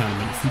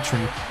mini-tournament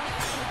featuring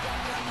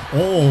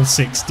all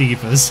 6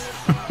 divas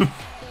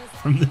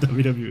from the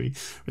WWE.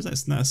 Or is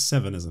that, no, that's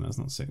 7, isn't it? It's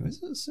not 6.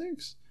 Is it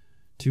 6?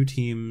 2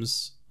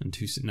 teams and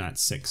 2... No,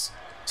 it's 6.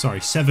 Sorry,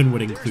 7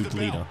 would include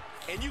Lita.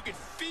 And you can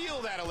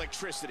feel that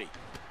electricity.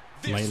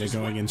 Layla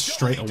going in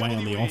straight away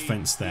on the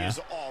offense there.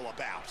 All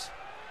about.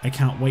 I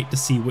can't wait to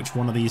see which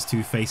one of these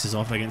two faces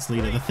off against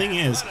Lita. The thing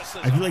is,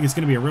 I feel like it's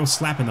going to be a real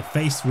slap in the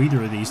face to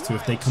either of these two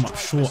if they come up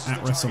short at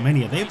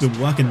WrestleMania. They've been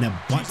working their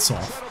butts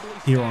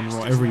off here on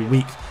Raw every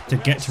week to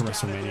get to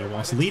WrestleMania,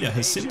 whilst Lita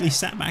has simply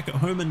sat back at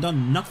home and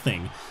done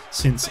nothing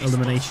since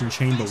Elimination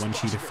Chamber when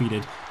she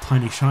defeated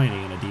Tiny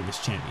Shiny in a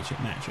Divas Championship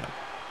matchup.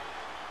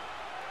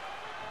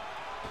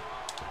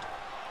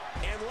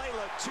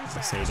 As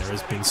I say, there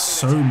has been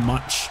so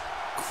much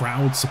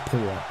crowd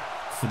support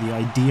for the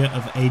idea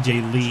of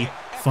AJ Lee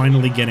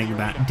finally getting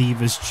that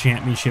Divas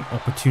Championship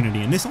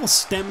opportunity. And this all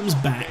stems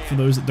back, for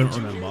those that don't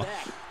remember,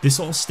 this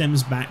all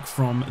stems back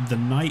from the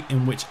night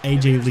in which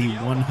AJ Lee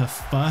won her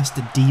first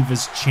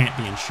Divas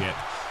Championship.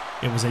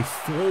 It was a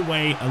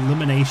 4-way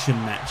elimination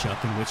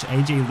matchup in which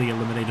AJ Lee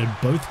eliminated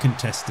both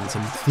contestants,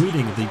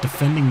 including the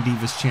defending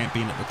Divas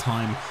Champion at the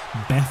time,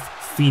 Beth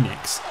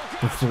Phoenix,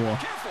 before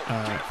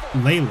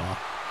Layla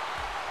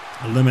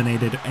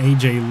eliminated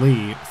AJ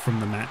Lee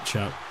from the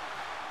matchup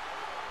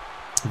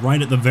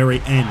right at the very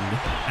end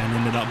and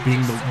ended up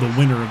being the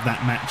winner of that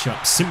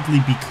matchup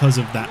simply because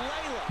of that.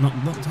 Not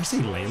did I say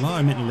Layla?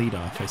 I meant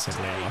Lita if I said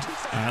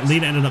Layla.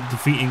 Lita ended up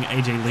defeating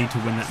AJ Lee to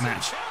win that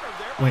match.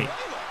 Wait.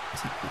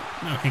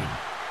 No, hang on.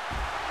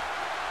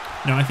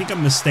 No, I think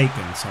I'm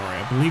mistaken. Sorry.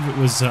 I believe it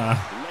was... I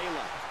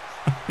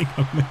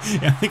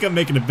think I'm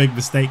making a big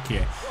mistake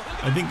here.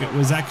 I think it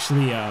was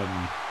actually...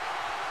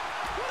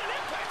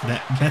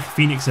 that Beth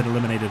Phoenix had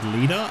eliminated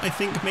Lita, I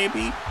think,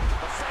 maybe?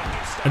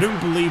 I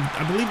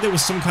believe there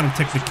was some kind of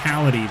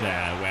technicality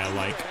there where,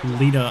 like,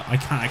 Lita, I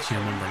can't actually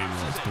remember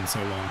anymore, it's been so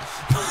long.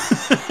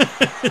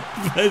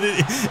 But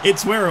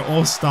it's where it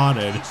all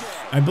started.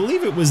 I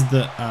believe it was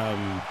the,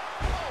 an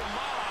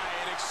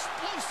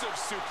explosive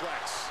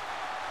suplex.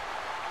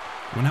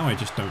 Well, now I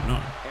just don't know.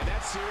 And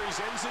that series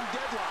ends in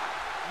deadlock.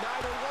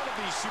 Neither one of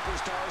these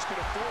superstars could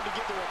afford to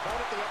give their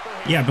opponent the upper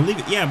hand.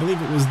 Yeah, I believe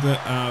it was the,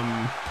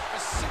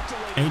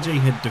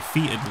 AJ had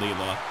defeated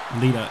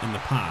Lita in the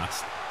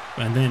past,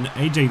 and then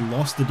AJ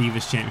lost the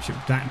Divas Championship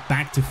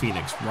back to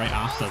Phoenix right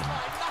after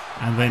that.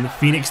 And then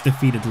Phoenix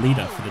defeated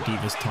Lita for the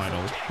Divas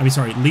title. I mean,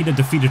 sorry, Lita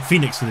defeated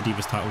Phoenix for the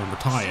Divas title and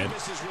retired.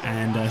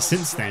 And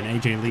since then,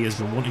 AJ Lee has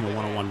been wanting a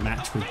one-on-one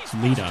match with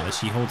Lita as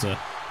she holds a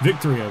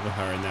victory over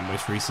her in their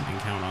most recent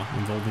encounter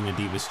involving a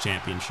Divas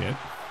Championship.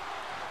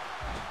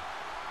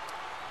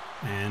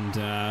 And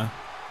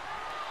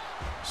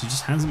She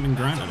just hasn't been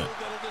granted it.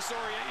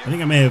 I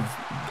think I may have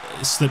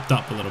slipped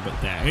up a little bit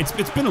there. It's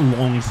been a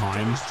long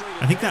time.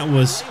 I think that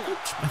was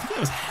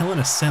Hell in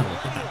a Cell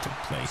that took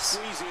place,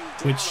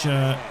 which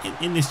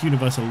in this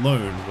universe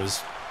alone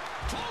was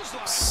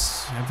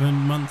 5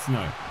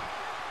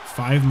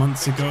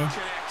 months ago.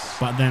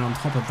 But then on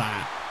top of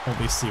that,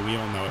 obviously we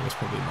all know it was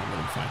probably longer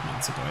than 5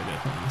 months ago I did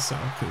Hell in a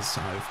Cell, because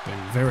I've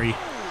been very,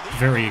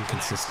 very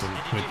inconsistent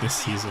with this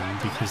season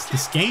because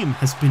this game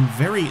has been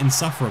very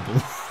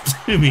insufferable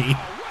to me.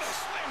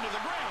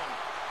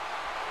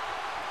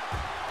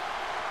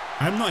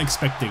 I'm not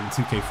expecting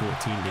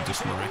 2K14 to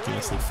just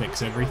miraculously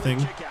fix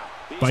everything,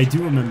 but I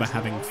do remember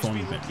having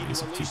fond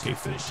memories of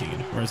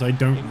 2K14, whereas I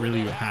don't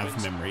really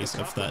have memories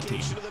of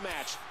 13.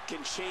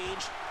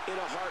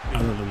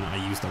 Other than that,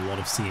 I used a lot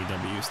of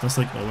CAWs. That's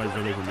like all I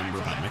really remember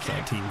about my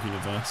 13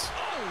 universe.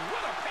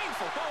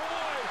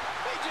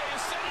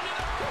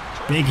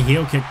 Big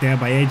heel kick there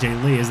by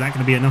AJ Lee. Is that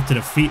going to be enough to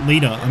defeat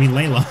Layla?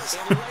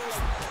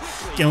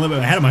 Getting a little bit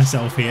ahead of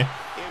myself here.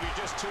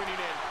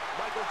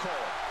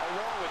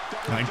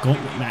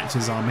 Gauntlet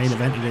matches, our main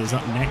event. It is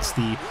up next.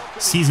 The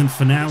season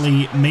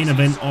finale main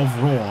event of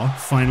Raw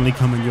finally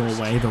coming your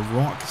way. The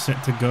Rock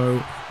set to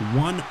go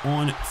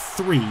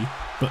 1-on-3,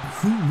 but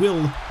who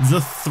will the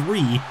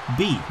 3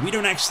 be? We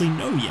don't actually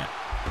know yet,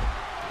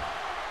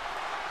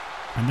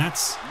 and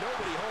that's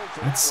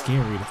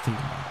scary to think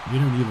about. We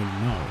don't even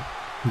know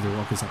who the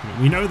Rock is up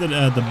against. We know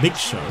that the Big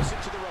Show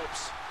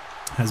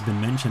has been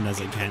mentioned as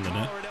a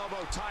candidate,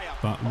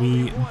 but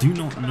we do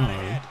not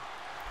know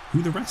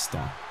who the rest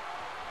are.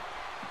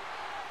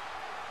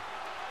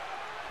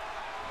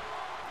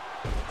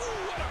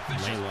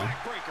 Layla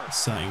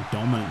asserting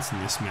dominance in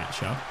this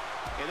matchup.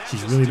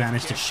 She's really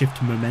managed to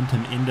shift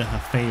momentum into her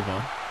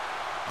favor.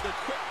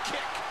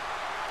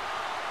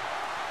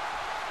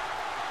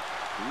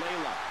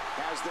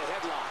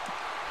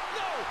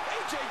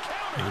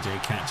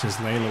 AJ catches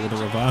Layla with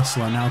a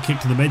reversal, and now kick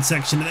to the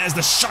midsection, and there's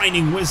the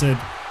Shining Wizard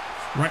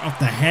right off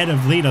the head of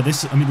Layla.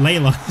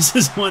 Layla. This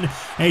is one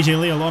AJ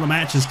Lee, a lot of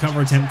matches.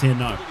 Cover attempt here,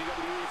 no.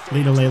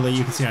 Layla,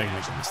 you can see I can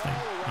make a mistake.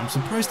 I'm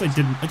surprised I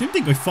don't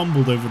think I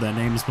fumbled over their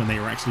names when they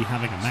were actually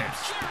having a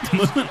match. At the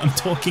moment I'm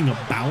talking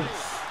about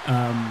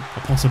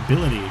a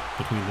possibility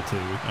between the two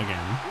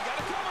again.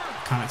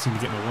 Can't seem to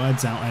get my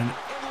words out, and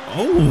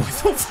oh, I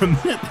thought for a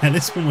minute there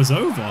this one was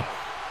over.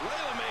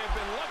 Layla may have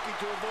been lucky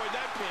to avoid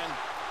that pin.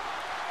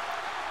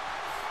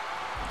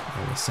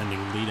 Oh, we're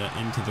sending Lita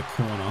into the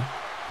corner.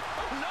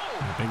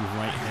 A big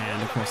right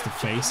hand across the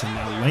face, and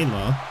now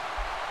Layla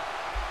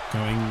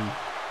going.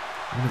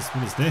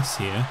 What is this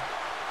here?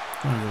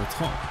 Going to the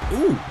top.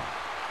 Ooh!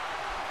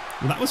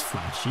 Well, that was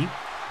flashy.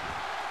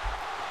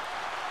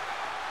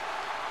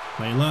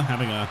 Layla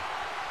having a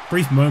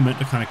brief moment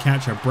to kind of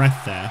catch her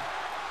breath there.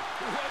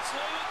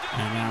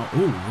 And now,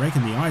 ooh,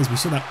 raking the eyes. We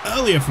saw that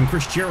earlier from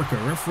Chris Jericho.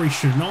 Referee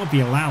should not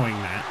be allowing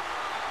that.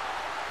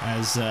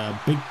 As a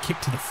big kick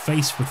to the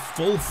face with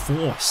full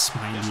force,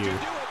 mind you.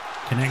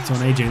 Connect on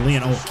AJ Lee,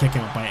 and oh, kick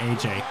out by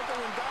AJ.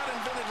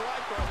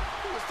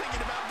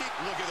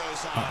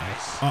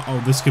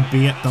 Uh-oh, this could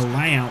be it. The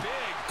layout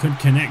could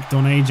connect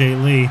on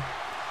AJ Lee.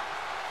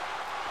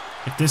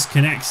 If this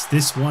connects,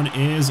 this one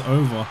is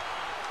over.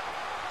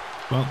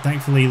 Well,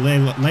 thankfully,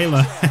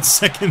 Layla had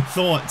second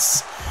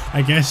thoughts.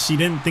 I guess she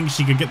didn't think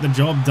she could get the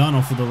job done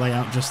off of the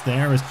layout just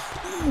there. As,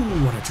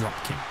 ooh, what a drop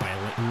kick by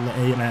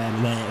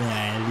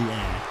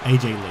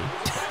AJ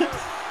Lee.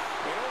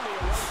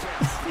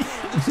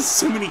 There's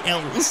so many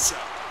L's.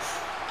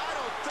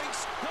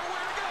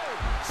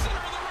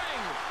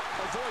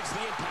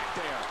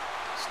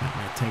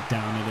 Take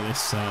down into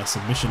this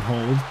submission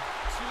hold.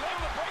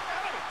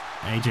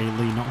 AJ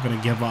Lee not going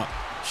to give up.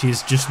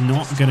 She's just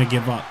not going to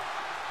give up.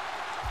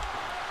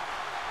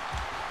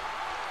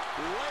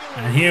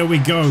 And here we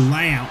go.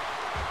 Layout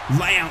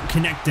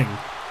connecting.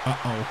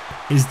 Uh-oh.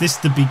 Is this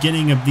the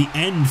beginning of the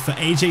end for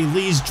AJ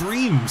Lee's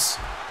dreams?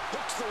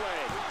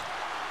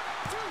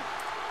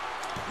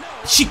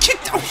 She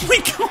kicked. Oh my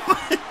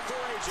god.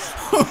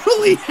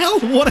 Holy hell,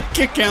 what a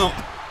kick out.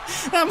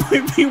 That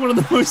might be one of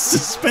the most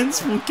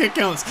suspenseful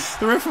kickouts.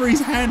 The referee's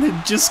hand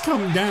had just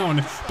come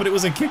down, but it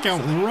was a kickout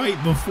right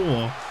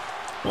before.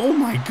 Oh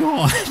my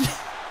god.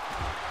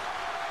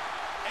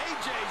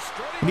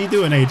 What are you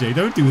doing, AJ?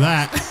 Don't do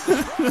that.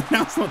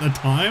 Now's not the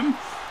time.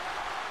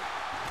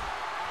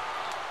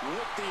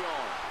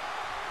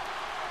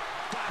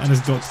 That has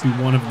got to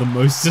be one of the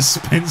most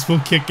suspenseful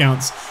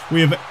kickouts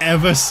we have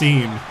ever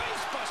seen.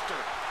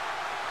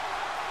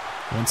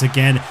 Once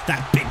again,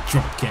 that big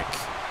drop kick.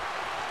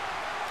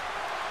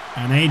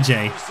 And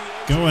AJ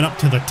going up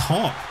to the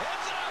top.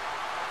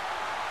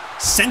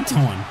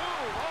 Senton.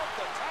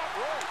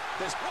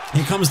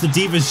 Here comes the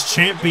Divas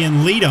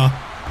champion, Lita.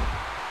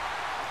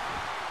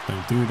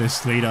 Don't do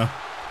this, Lita.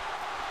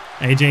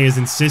 AJ has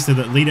insisted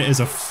that Lita is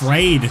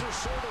afraid.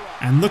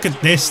 And look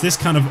at this. This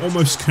kind of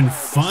almost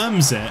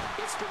confirms it.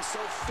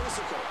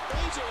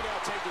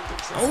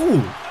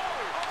 Oh.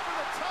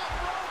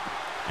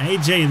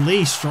 AJ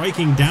Lee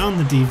striking down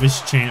the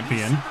Divas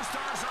champion.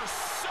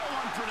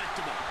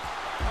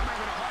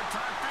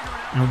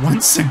 And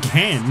once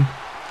again,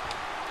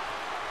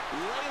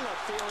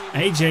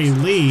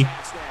 AJ Lee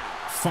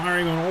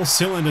firing on all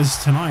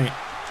cylinders tonight.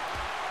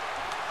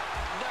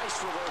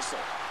 Nice reversal.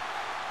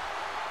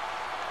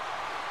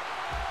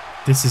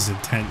 This is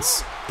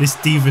intense. This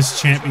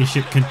Divas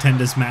Championship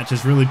Contenders match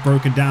has really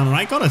broken down, and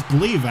I gotta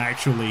believe,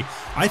 actually,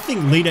 I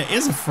think Lita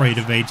is afraid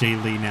of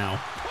AJ Lee now.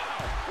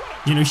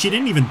 You know, she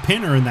didn't even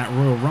pin her in that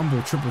Royal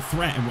Rumble triple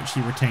threat in which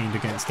she retained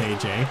against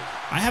AJ.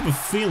 I have a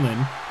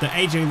feeling that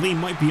AJ Lee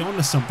might be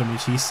onto something when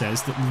she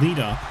says that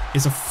Lita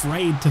is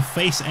afraid to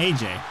face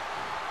AJ.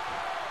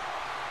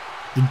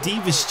 The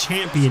Divas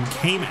Champion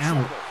came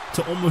out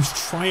to almost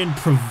try and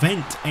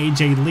prevent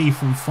AJ Lee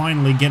from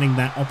finally getting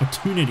that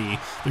opportunity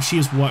that she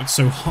has worked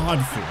so hard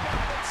for.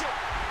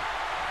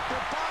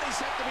 Their bodies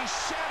have to be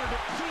shattered to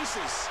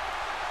pieces.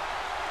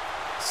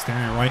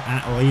 Staring right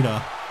at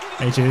Lita.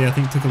 AJ Lee, I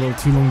think, took a little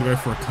too long to go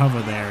for a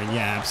cover there, and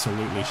yeah,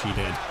 absolutely she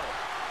did.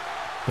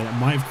 But it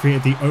might have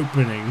created the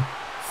opening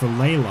for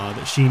Layla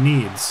that she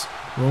needs.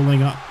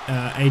 Rolling up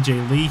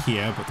AJ Lee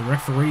here, but the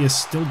referee is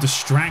still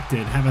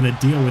distracted, having to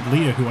deal with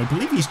Lita, who I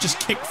believe he's just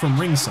kicked from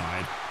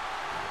ringside.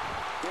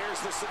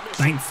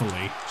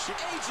 Thankfully.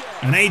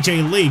 And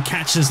AJ Lee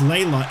catches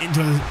Layla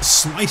into a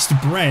sliced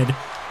bread.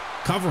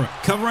 Cover her.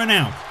 Cover her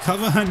now.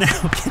 Cover her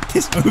now. Get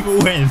this over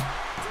with.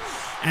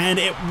 And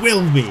it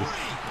will be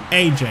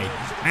AJ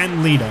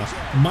and Lita,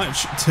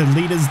 much to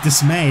Lita's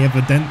dismay,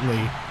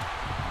 evidently,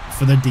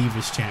 for the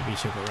Divas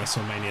Championship at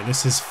WrestleMania.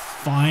 This is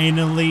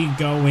finally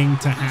going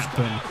to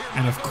happen.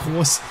 And of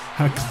course,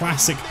 her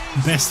classic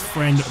best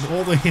friend,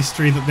 all the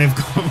history that they've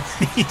got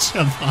with each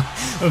other.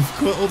 Of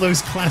course, all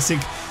those classic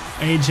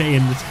AJ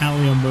and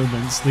Natalia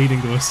moments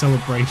leading to a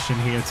celebration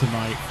here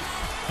tonight,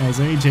 as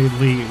AJ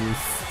Lee will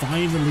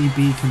finally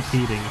be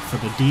competing for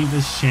the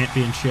Divas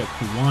Championship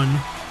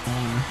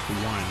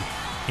 1-on-1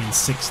 in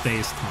 6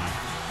 days' time.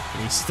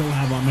 We still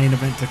have our main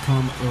event to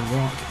come. The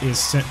Rock is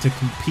set to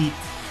compete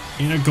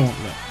in a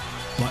gauntlet,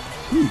 but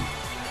who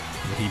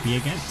would he be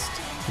against?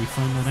 We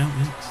find that out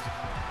next.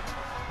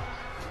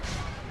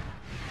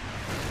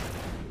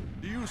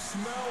 Do you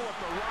smell what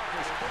the Rock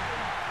is cooking?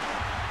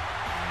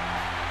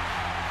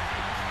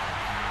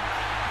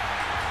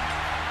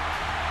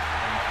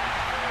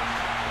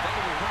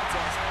 Following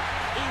contest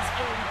is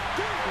a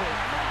gauntlet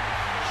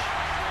match.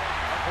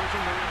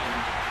 Approaching the ring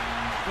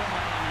from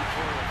Miami,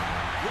 Florida,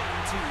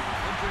 weighing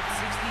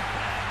 260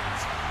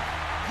 pounds.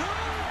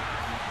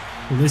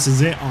 Well, this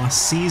is it, our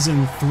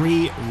Season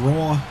 3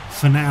 Raw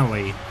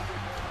finale.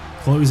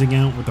 Closing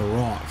out with The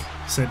Rock,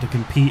 set to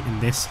compete in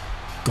this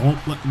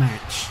gauntlet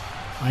match.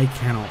 I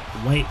cannot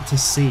wait to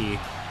see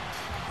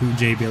who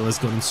JBL has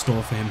got in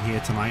store for him here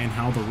tonight, and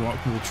how The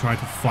Rock will try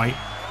to fight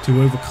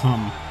to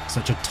overcome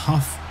such a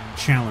tough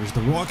challenge.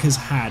 The Rock has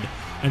had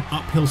an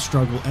uphill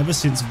struggle ever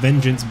since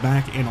Vengeance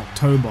back in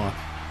October,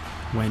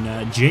 when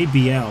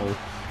JBL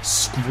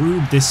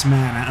screwed this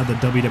man out of the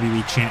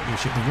WWE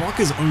Championship. The Rock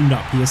has owned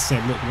up. He has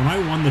said, look, when I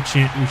won the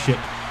championship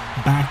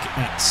back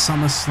at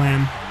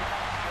SummerSlam,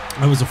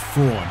 I was a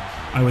fraud.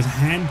 I was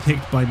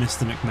handpicked by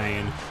Mr.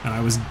 McMahon, and I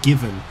was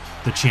given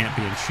the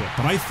championship.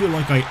 But I feel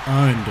like I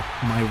earned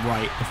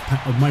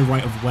my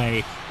right of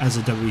way as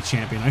a WWE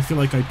champion. I feel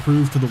like I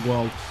proved to the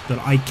world that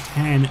I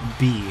can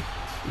be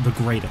the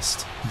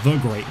greatest, the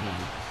great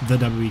one, the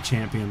WWE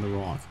champion, The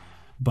Rock.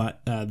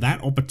 But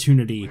that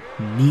opportunity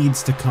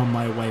needs to come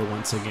my way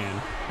once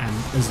again. And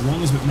as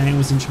long as McMahon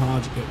was in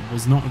charge, it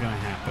was not going to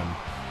happen.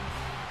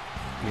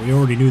 We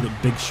already knew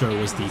that Big Show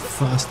was the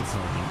first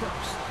opponent.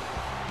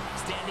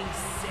 Standing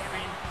 7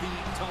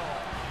 feet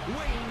tall,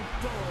 weighing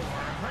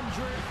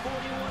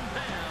 441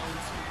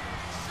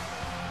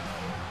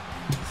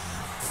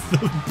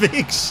 pounds. The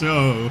Big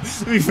Show.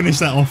 Let me finish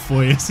that off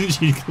for you, since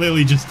you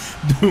clearly just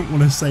don't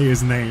want to say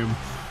his name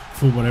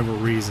for whatever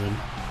reason.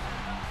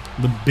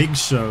 The Big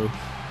Show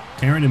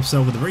carrying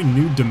himself with a very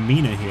new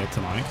demeanor here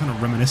tonight, kind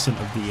of reminiscent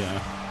of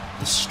the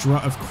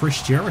strut of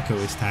Chris Jericho,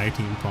 his tag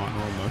team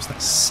partner almost. That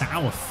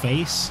sour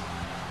face.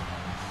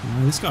 You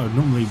know, this guy would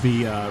normally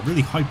be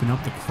really hyping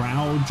up the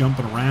crowd,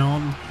 jumping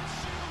around.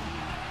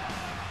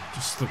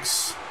 Just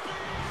looks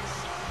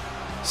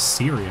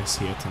serious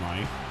here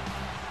tonight.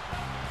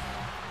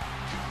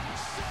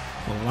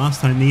 Well, the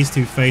last time these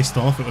two faced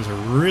off, it was a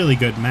really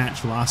good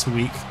match last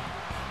week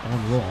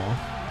on Raw.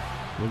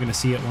 We're going to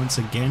see it once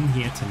again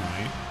here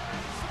tonight.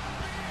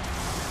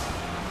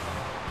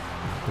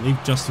 I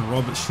believe Justin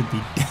Roberts should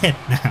be dead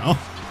now.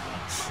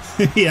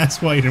 Yeah,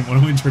 that's why he didn't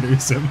want to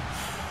introduce him.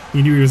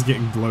 He knew he was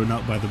getting blown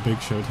up by the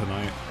Big Show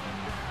tonight.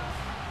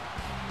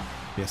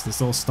 Yes,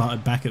 this all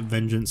started back at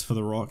Vengeance for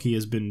The Rock. He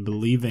has been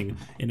believing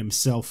in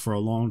himself for a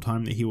long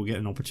time that he will get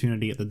an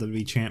opportunity at the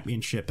WWE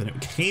Championship, and it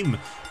came,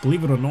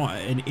 believe it or not,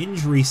 an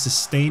injury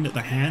sustained at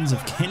the hands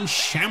of Ken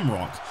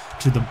Shamrock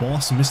to the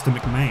boss, Mr.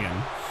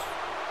 McMahon,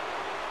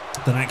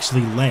 that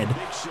actually led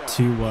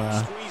to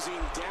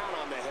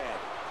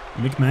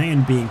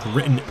McMahon being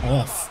written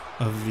off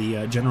of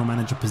the general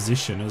manager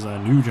position, as a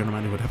new general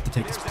manager would have to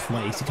take his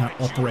place. He can't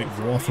operate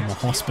Raw from a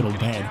hospital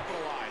bed.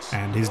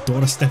 And his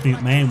daughter Stephanie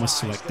McMahon was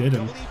selected,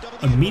 and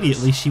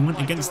immediately she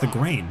went against the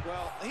grain.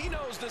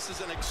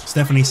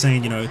 Stephanie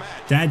saying, you know,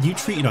 Dad, you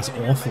treated us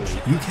awfully.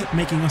 You kept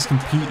making us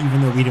compete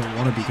even though we didn't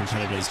want to be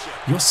competitors.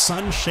 Your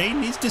son,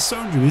 Shane, he's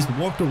disowned you. He's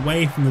walked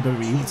away from the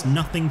WWE. He wants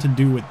nothing to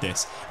do with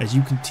this, as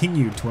you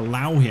continued to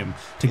allow him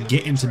to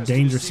get into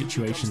dangerous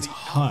situations,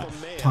 hurt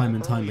time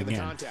and time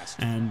again.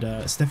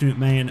 And Stephanie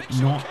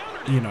McMahon not,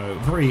 you know,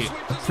 very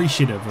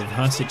appreciative of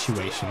her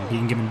situation,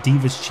 being given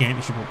Divas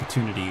Championship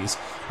opportunities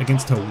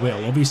against her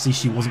will. Obviously,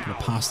 she wasn't going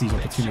to pass these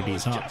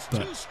opportunities up,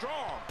 but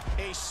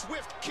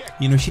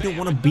you know, she didn't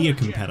want to be a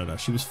competitor.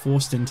 She was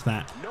forced into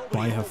that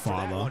by her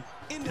father,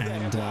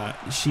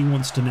 and she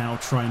wants to now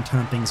try and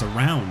turn things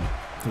around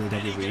for the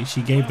WWE.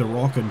 She gave The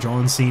Rock and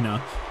John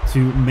Cena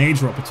two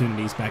major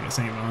opportunities back at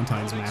St.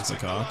 Valentine's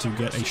Massacre to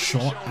get a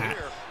shot at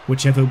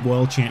whichever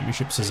World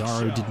Championship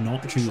Cesaro did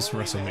not choose for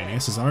WrestleMania.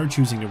 Cesaro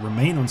choosing to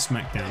remain on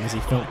SmackDown as he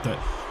felt that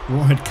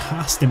Raw had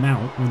cast him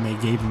out when they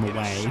gave him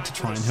away to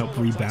try and help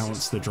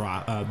rebalance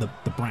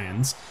the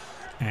brands,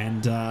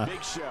 and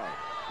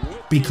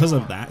because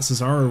of that,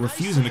 Cesaro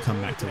refusing to come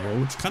back to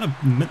Raw, which kind of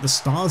meant the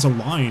stars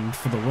aligned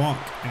for The Rock,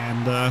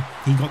 and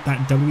he got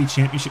that WWE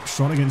Championship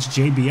shot against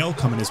JBL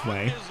coming his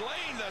way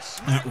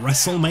at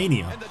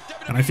WrestleMania.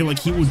 And I feel like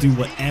he will do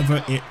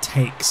whatever it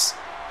takes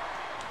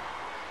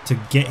to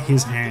get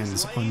his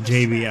hands on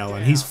JBL,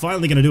 and he's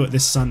finally going to do it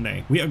this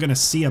Sunday. We are going to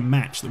see a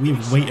match that we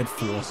have waited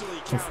for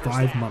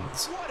 5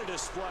 months.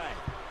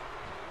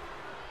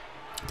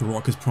 The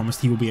Rock has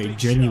promised he will be a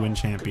genuine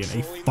champion,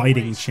 a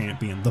fighting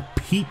champion, the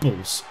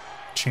people's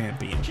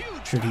champion,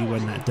 should he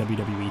win that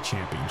WWE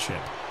Championship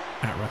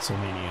at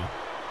WrestleMania.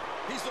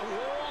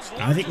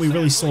 And I think we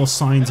really saw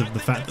signs of the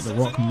fact that The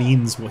Rock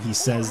means what he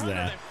says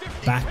there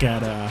back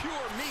at,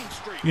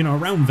 you know,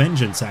 around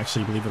Vengeance,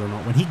 actually, believe it or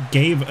not, when he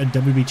gave a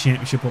WWE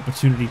Championship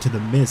opportunity to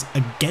The Miz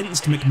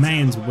against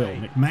McMahon's will.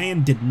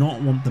 McMahon did not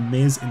want The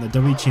Miz in the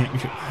WWE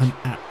Championship hunt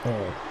at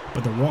all.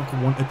 But The Rock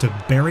wanted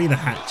to bury the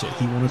hatchet.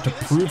 He wanted to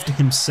prove to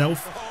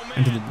himself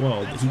and to the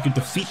world that he could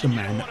defeat the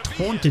man that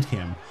taunted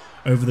him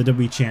over the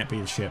WWE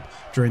Championship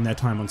during their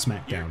time on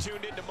SmackDown.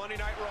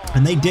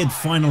 And they did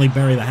finally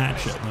bury the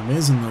hatchet. The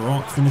Miz and The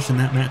Rock finishing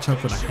that match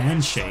up with a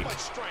handshake.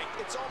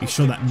 You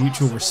show that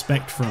mutual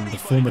respect from the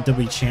former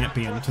WWE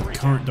Champion to the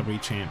current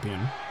WWE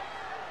Champion.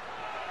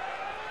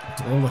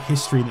 To all the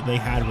history that they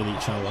had with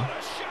each other.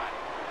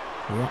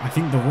 I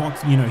think The Rock,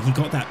 you know, he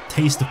got that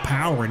taste of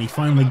power and he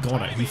finally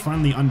got it. He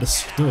finally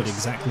understood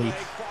exactly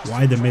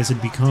why The Miz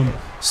had become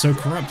so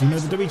corrupt. You know,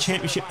 the WWE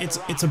Championship,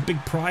 it's a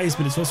big prize,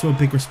 but it's also a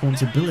big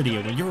responsibility.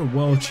 And when you're a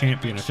world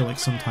champion, I feel like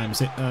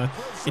sometimes it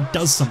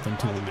does something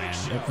to a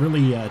man. It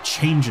really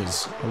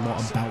changes a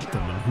lot about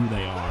them and who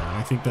they are. And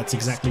I think that's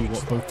exactly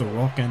what both The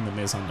Rock and The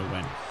Miz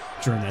underwent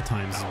during their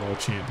times as world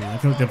champion. I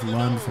feel like they've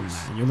learned from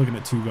that. And you're looking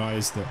at two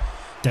guys that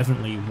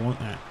definitely want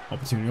that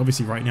opportunity.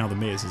 Obviously, right now, The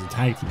Miz is a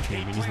tag team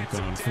champion. He's not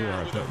going for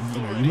it. But,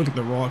 you know, you look at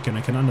The Rock, and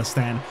I can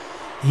understand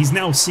he's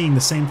now seeing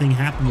the same thing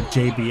happen with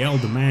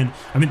JBL. The man,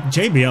 I mean,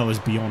 JBL is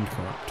beyond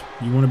corrupt.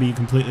 You want to be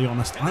completely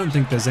honest? I don't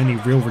think there's any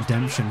real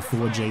redemption for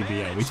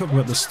JBL. We talk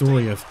about the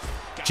story of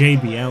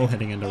JBL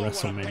heading into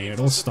WrestleMania. It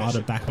all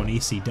started back on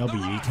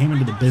ECW. He came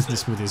into the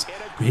business with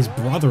his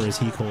brother, as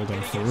he called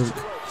him,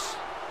 Farouk,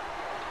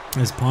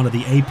 as part of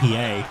the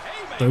APA.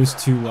 Those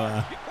two,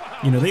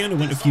 you know, they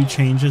underwent a few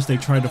changes. They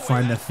tried to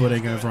find their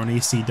footing over on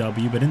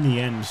ECW, but in the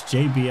end,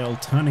 JBL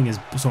turning his,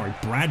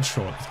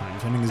 Bradshaw at the time,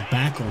 turning his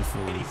back on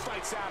Farouk.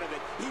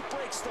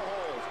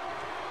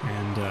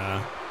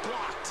 And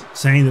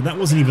saying that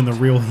wasn't even the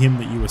real him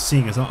that you were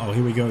seeing. As, uh-oh,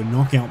 here we go,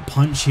 knockout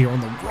punch here on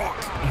The Rock.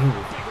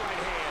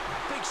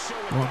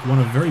 Ooh. Rock, one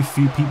of very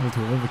few people to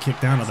have ever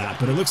kicked out of that,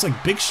 but it looks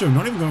like Big Show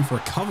not even going for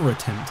a cover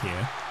attempt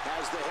here.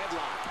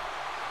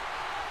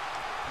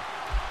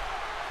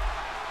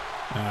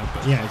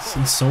 But yeah,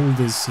 he sold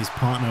his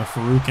partner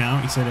Farouk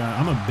out. He said,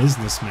 "I'm a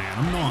businessman.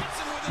 I'm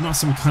not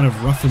some kind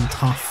of rough and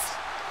tough,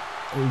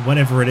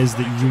 whatever it is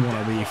that you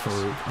want to be,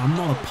 Farouk. I'm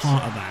not a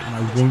part of that, and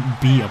I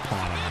won't be a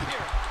part of it."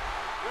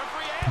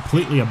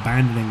 Completely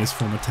abandoning his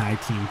former tag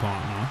team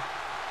partner.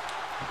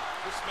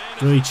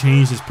 Really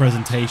changed his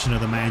presentation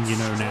of the man you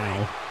know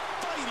now.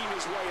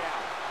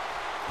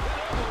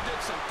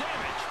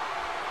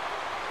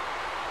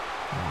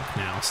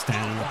 Now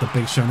standing at the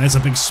Big Show, and there's a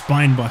big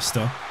spine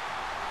buster.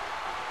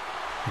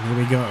 And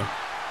here we go.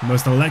 The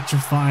most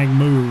electrifying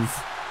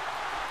move.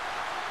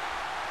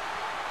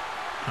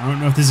 I don't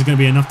know if this is going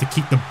to be enough to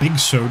keep the Big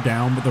Show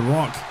down, but The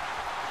Rock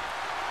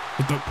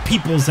with the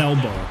People's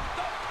Elbow.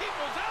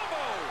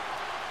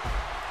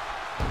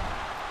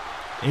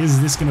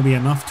 Is this going to be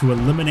enough to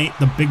eliminate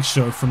the Big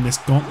Show from this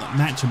gauntlet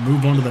match and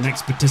move on to the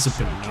next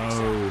participant?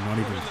 No, not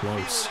even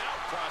close.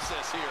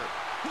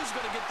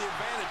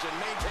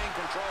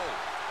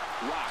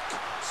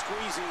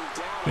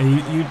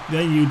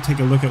 Then you take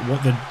a look at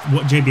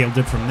what JBL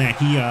did from there.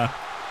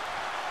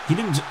 He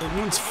didn't,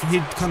 once he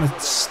kind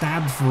of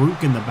stabbed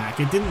Farouk in the back,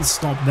 it didn't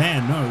stop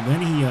there. No,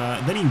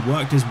 then he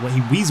worked his way, he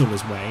weaseled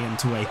his way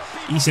into a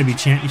ECW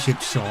Championship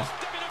shot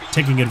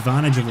taking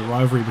advantage of the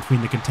rivalry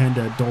between the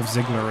contender Dolph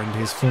Ziggler and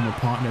his former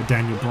partner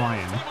Daniel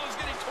Bryan.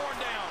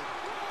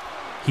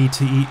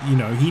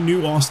 He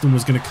knew Austin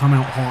was going to come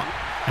out hot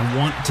and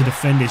want to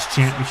defend his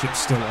championship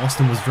still.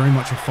 Austin was very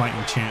much a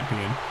fighting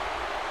champion.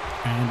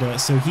 And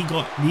so he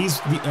got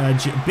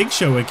Big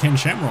Show and Ken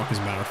Shamrock, as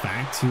a matter of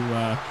fact,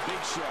 to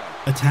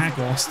attack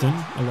Austin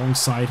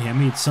alongside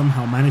him. He'd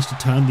somehow managed to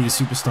turn these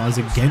superstars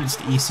against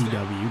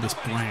ECW, this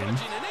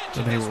brand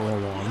that they were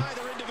all on.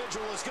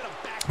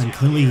 And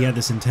clearly he had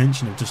this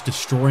intention of just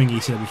destroying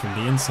ECW from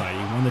the inside.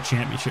 He won the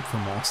championship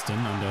from Austin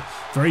under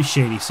very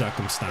shady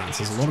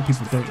circumstances. A lot of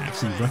people don't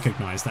actually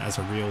recognize that as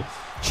a real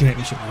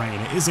championship reign.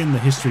 It is in the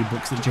history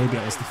books that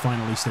JBL is the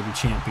final ECW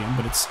champion,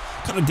 but it's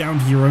kind of down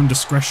to your own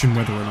discretion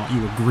whether or not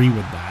you agree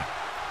with that.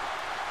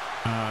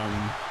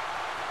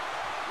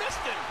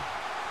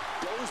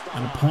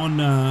 And upon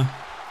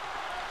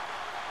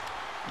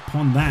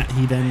that,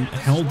 he then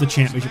held the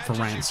championship for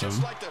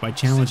ransom by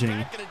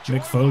challenging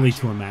Mick Foley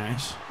to a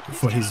match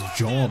for his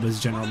job as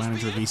general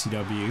manager of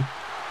ECW.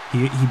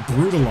 He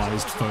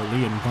brutalized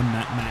Foley and won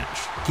that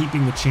match,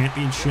 keeping the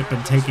championship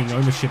and taking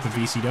ownership of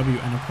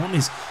ECW. And upon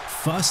his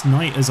first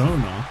night as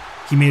owner,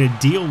 he made a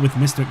deal with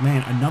Mr.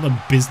 McMahon, another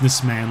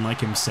businessman like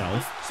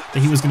himself,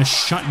 that he was going to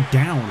shut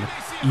down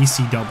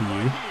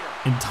ECW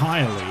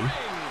entirely,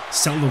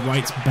 sell the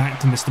rights back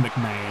to Mr.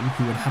 McMahon,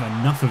 who had had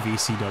enough of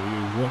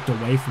ECW, walked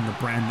away from the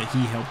brand that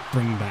he helped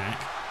bring back.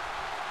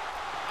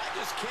 I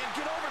just can't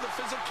get over the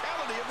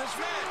physicality of this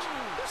match.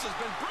 This has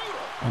been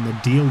brutal. On the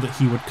deal that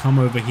he would come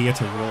over here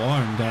to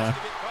Raw and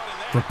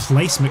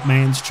replace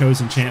McMahon's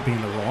chosen champion,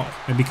 The Rock,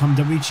 and become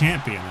WWE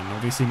champion. And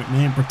obviously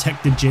McMahon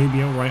protected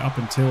JBL right up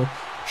until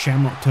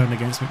Shamrock turned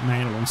against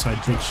McMahon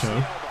alongside Big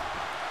Show.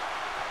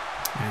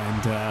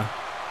 And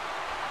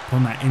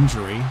upon that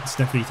injury, it's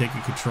definitely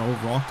taking control.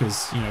 Rock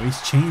is,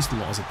 he's changed a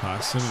lot as a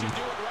person. And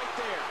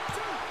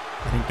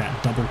I think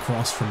that double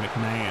cross from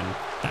McMahon,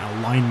 that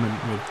alignment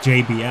with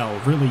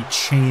JBL, really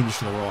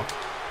changed The Rock.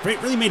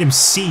 It really made him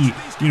see,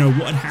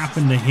 what had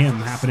happened to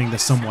him happening to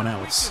someone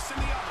else.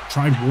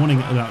 Tried warning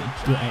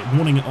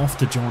it off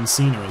to John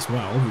Cena as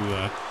well,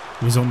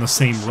 who was on the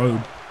same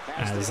road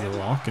as The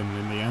Rock, and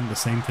in the end, the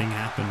same thing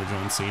happened to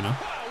John Cena.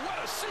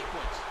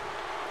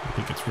 I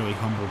think it's really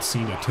humbled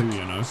Cena too,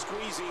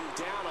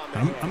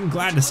 I'm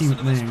glad to see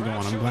McMahon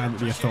gone. I'm glad that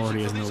the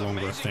Authority is no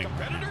longer a thing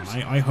right now.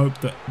 And I hope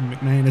that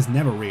McMahon is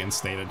never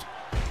reinstated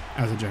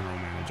as a general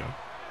manager.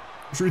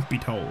 Truth be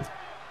told.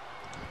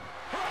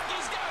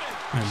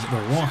 And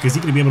The Rock, is he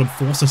going to be able to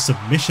force a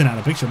submission out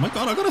of Big Show? My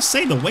God, I gotta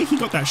say, the way he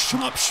got that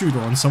sharpshooter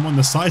on someone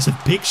the size of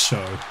Big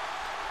Show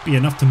be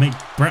enough to make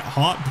Bret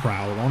Hart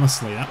proud,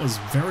 honestly. That was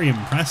very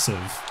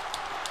impressive.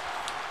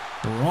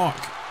 The Rock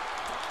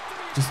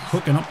just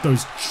hooking up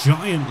those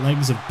giant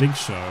legs of Big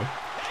Show.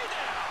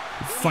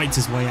 He fights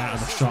his way out of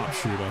the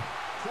sharpshooter.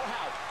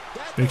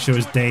 Big Show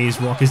is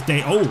dazed, Rock is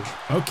dazed. Oh,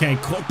 okay,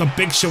 caught the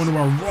Big Show into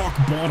a rock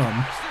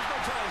bottom.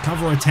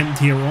 Cover attempt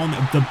here on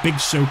the Big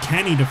Show.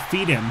 Can he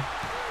defeat him?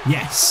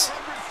 Yes.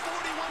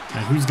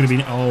 And who's going to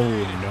be... Oh,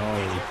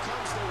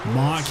 no.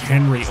 Mark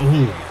Henry.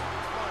 Oh.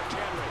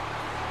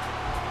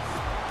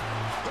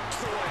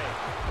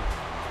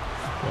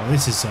 Well,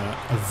 this is a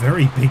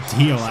very big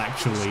deal,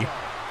 actually.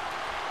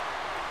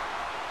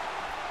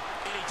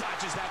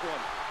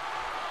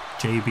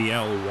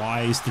 JBL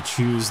wise to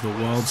choose the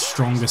world's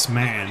strongest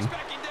man.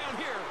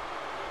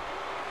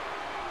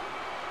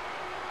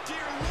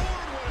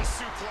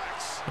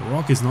 The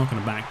Rock is not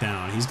going to back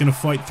down. He's going to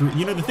fight through.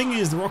 The thing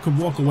is, The Rock could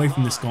walk away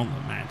from this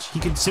gauntlet match. He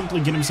could simply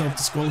get himself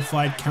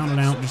disqualified, count it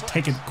out, just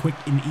take a quick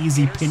and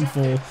easy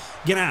pinfall,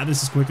 get out of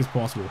this as quick as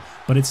possible.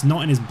 But it's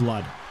not in his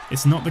blood.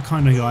 It's not the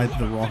kind of guy that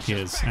The Rock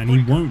is, and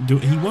he won't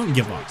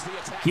give up.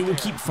 He will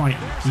keep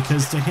fighting,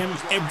 because to him,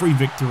 every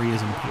victory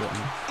is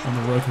important on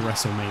the road to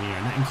WrestleMania,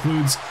 and that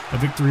includes a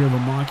victory over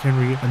Mark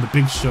Henry and the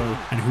Big Show,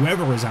 and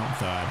whoever is out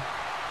third.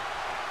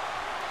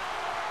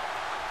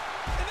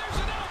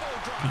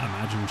 I can't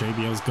imagine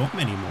JBL's got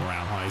many more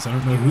allies. I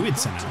don't know who he'd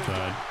send out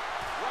third.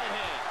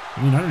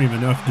 I mean, I don't even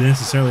know if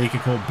necessarily he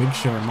could call Big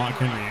Show and Mark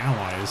Henry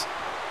allies.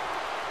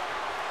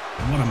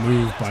 And what a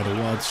move by the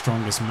world's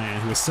strongest man,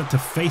 who is set to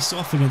face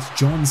off against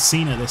John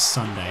Cena this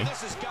Sunday.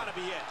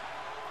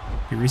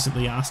 We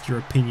recently asked your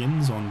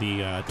opinions on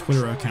the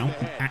Twitter account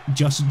at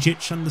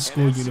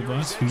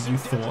JustJitch_universe, who you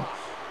thought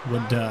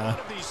would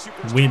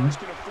win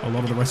a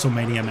lot of the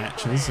WrestleMania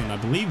matches, and I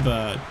believe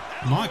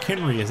Mark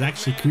Henry is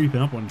actually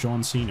creeping up on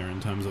John Cena in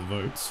terms of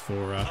votes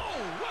for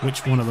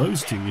which one of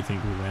those two you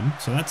think will win.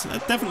 So that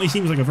definitely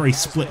seems like a very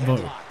split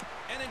vote.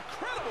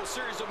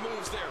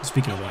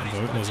 Speaking of that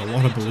vote, there's a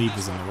lot of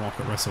believers in The Rock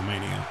at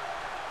WrestleMania.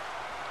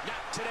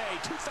 Not today,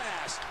 too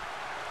fast.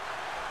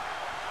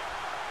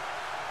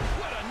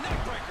 What a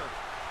neck breaker.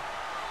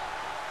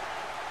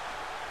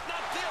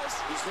 Not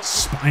this.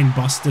 Spine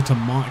buster to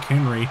Mark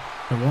Henry.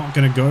 The Rock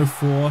gonna go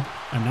for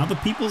another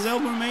people's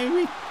elbow,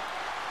 maybe?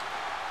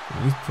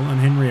 Well, he's pulling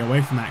Henry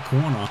away from that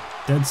corner.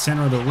 Dead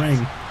center of the ring.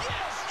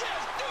 Yes, do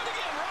it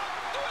again, Rock.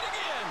 Do it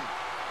again.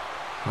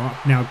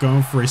 Rock now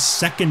going for his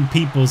second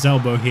people's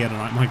elbow here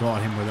tonight. My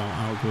God, him with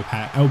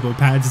elbow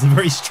pads is a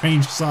very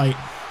strange sight.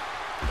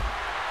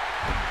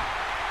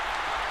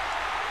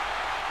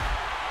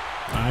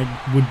 I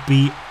would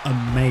be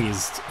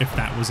amazed if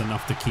that was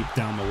enough to keep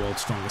down the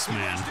world's strongest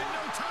man.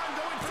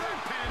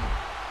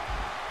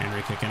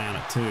 Henry kicking out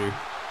at 2.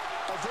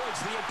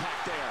 Avoids the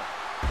impact there.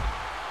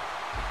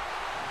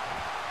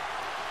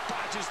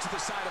 Dodges to the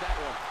side of that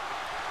one.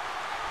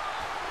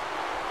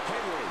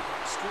 Henry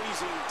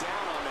squeezing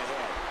down on the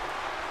head.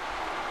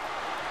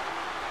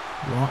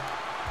 Rock.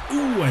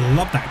 Ooh, I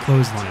love that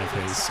clothesline of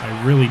his. I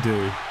really do.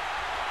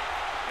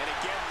 And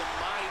again, the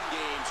mind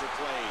games are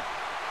played.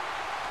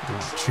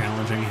 Rock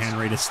challenging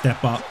Henry to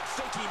step up.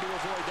 Thinking to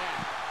avoid that.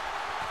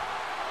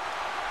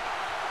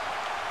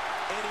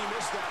 And he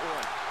missed that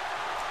one.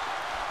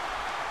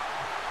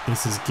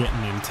 This is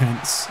getting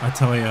intense, I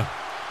tell you.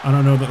 I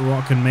don't know that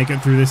Rock can make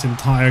it through this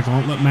entire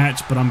gauntlet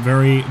match, but I'm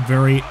very,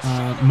 very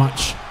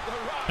much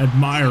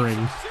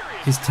admiring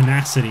his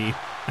tenacity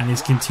and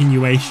his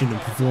continuation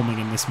of performing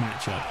in this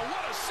matchup.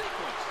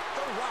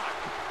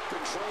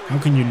 How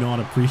can you not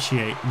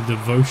appreciate the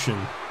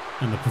devotion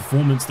and the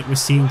performance that we're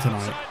seeing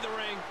tonight?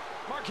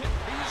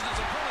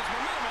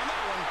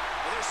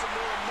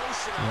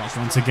 Rock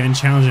once again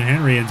challenging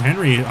Henry, and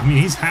Henry, I mean,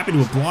 he's happy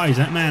to oblige.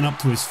 That man up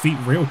to his feet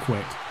real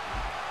quick.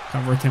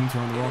 Cover attempt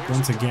on the Rock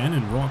once again,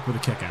 and Rock with a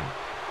kick out.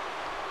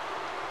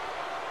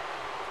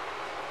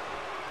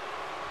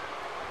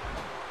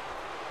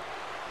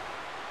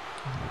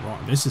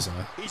 Rock, this is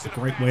a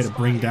great way to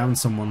bring down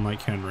someone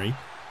like Henry.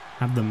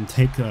 Have them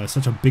take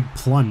such a big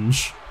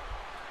plunge.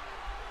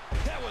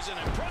 That was an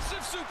impressive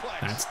suplex.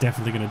 That's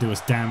definitely going to do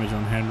us damage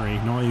on Henry.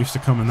 Not used to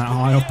coming that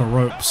high off the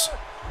ropes.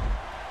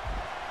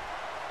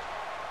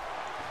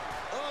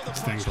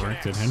 Stand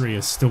corrected. Henry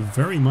is still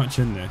very much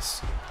in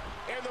this.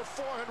 And the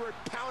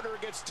 400-pounder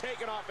gets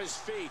taken off his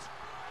feet.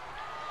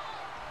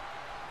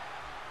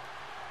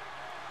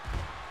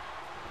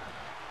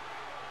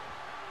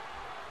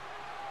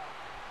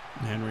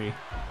 Henry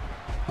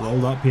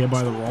rolled up here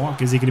by the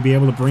Rock. Is he going to be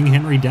able to bring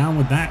Henry down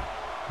with that?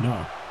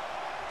 No.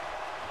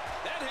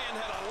 That hand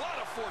had a lot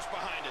of force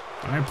behind it.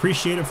 I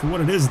appreciate it for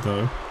what it is,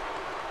 though.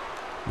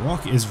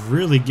 Rock is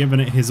really giving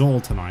it his all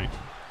tonight.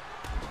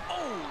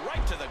 Oh,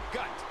 right to the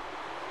gut.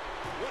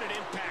 What an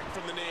impact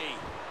from the knee.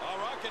 Oh,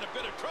 Rock in a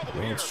bit of trouble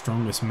here. World's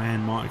strongest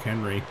man, Mark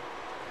Henry.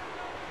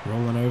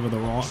 Rolling over the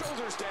Rock.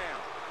 Shoulders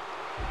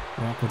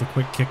down. Rock with a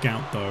quick kick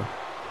out, though.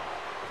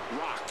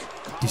 Rock.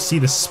 Do you see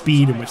the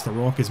speed in which the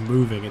Rock is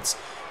moving? It's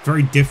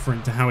very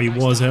different to how he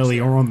was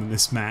earlier on in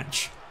this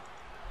match.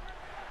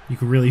 You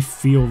can really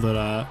feel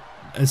that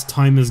as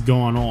time has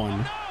gone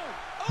on,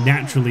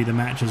 naturally the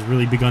match has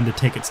really begun to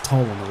take its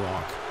toll on the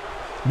Rock.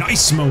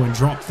 Nice Samoan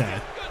drop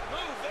there. Good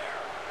move there.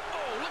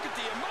 Oh, look at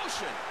the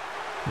emotion.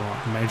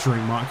 Rock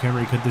measuring Mark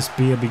Henry. Could this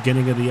be a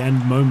beginning of the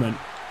end moment?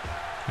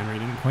 Henry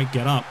didn't quite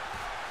get up.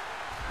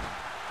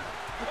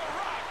 The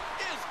Rock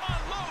is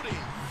unloading.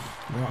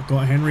 Rock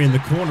got Henry in the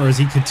corner as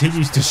he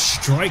continues to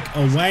strike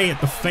away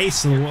at the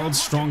face of the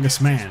world's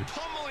strongest man.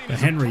 But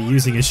Henry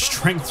using his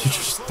strength to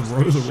just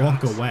throw the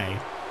Rock away.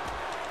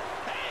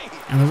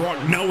 And the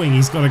Rock knowing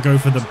he's got to go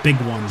for the big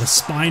one. The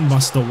spine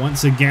buster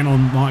once again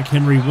on Mark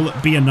Henry. Will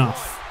it be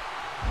enough?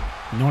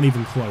 Not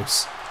even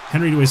close.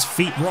 Henry to his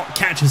feet. Rock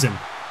catches him.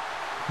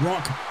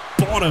 Rock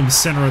bottom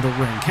center of the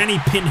ring. Can he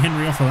pin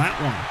Henry off of that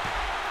one?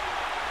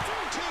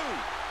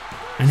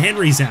 And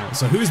Henry's out.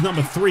 So who's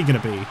number 3 going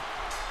to be?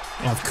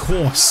 Of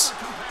course.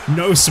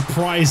 No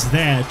surprise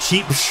there.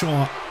 Cheap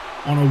shot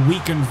on a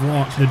weakened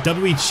Rock. The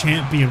WWE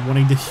Champion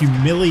wanting to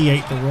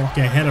humiliate the Rock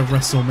ahead of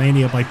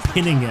WrestleMania by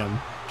pinning him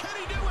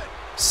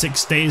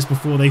 6 days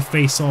before they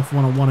face off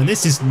one-on-one. And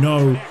this is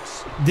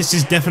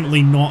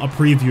definitely not a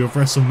preview of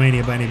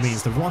WrestleMania by any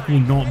means. The Rock will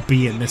not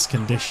be in this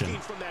condition.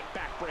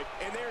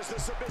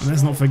 And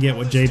let's not forget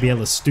what JBL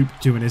has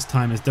stooped to in his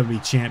time as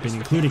WWE Champion,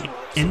 including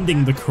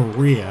ending the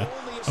career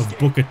of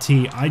Booker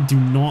T. I do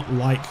not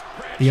like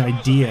the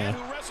idea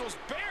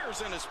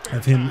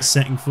of him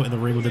setting foot in the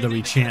ring with the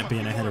WWE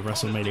Champion ahead of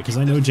WrestleMania, because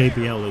I know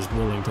JBL is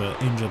willing to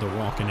injure The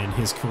Rock and end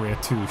his career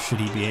too, should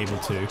he be able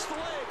to.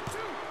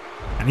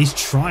 And he's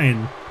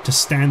trying to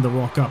stand The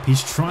Rock up.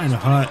 He's trying to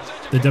hurt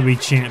the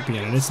WWE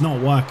Champion, and it's not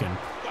working.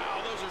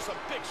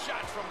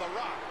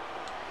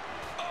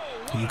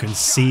 You can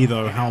see,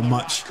 though, how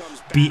much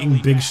beating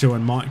Big Show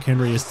and Mark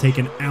Henry has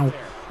taken out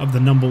of the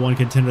 #1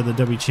 contender of the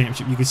WWE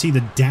Championship. You can see the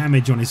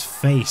damage on his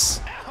face.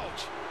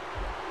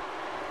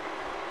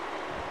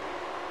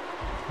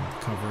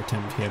 Cover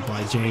attempt here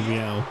by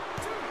JBL.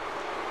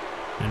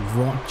 And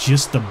Rock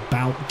just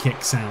about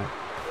kicks out.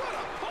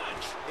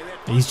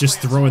 He's just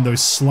throwing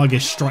those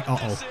sluggish strikes.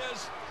 Uh-oh.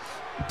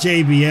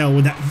 JBL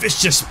with that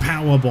vicious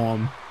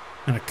powerbomb.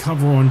 And a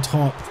cover on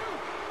top.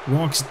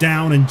 Rock's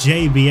down and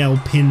JBL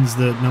pins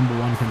the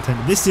 #1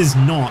 contender. This is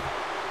not,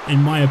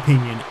 in my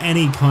opinion,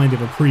 any kind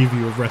of a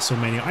preview of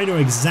WrestleMania. I know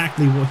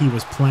exactly what he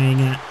was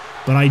playing at,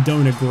 but I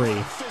don't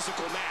agree.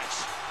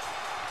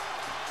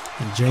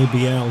 And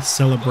JBL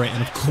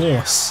celebrating, of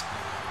course,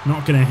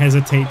 not going to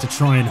hesitate to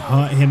try and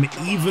hurt him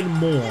even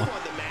more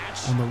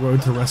match. on the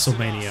road to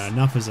WrestleMania.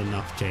 Enough is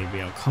enough,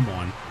 JBL. Come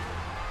on.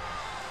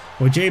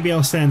 Well,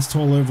 JBL stands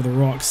tall over the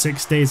Rock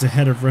 6 days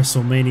ahead of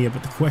WrestleMania,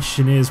 but the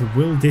question is,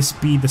 will this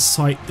be the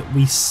sight that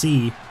we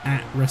see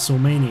at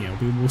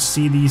WrestleMania? We will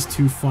see these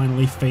two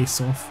finally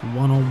face off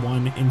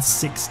one-on-one in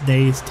 6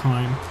 days'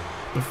 time.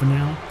 But for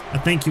now, I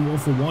thank you all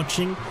for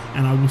watching,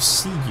 and I will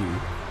see you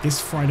this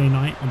Friday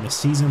night on the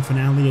season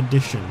finale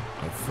edition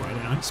of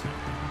Friday Night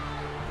SmackDown.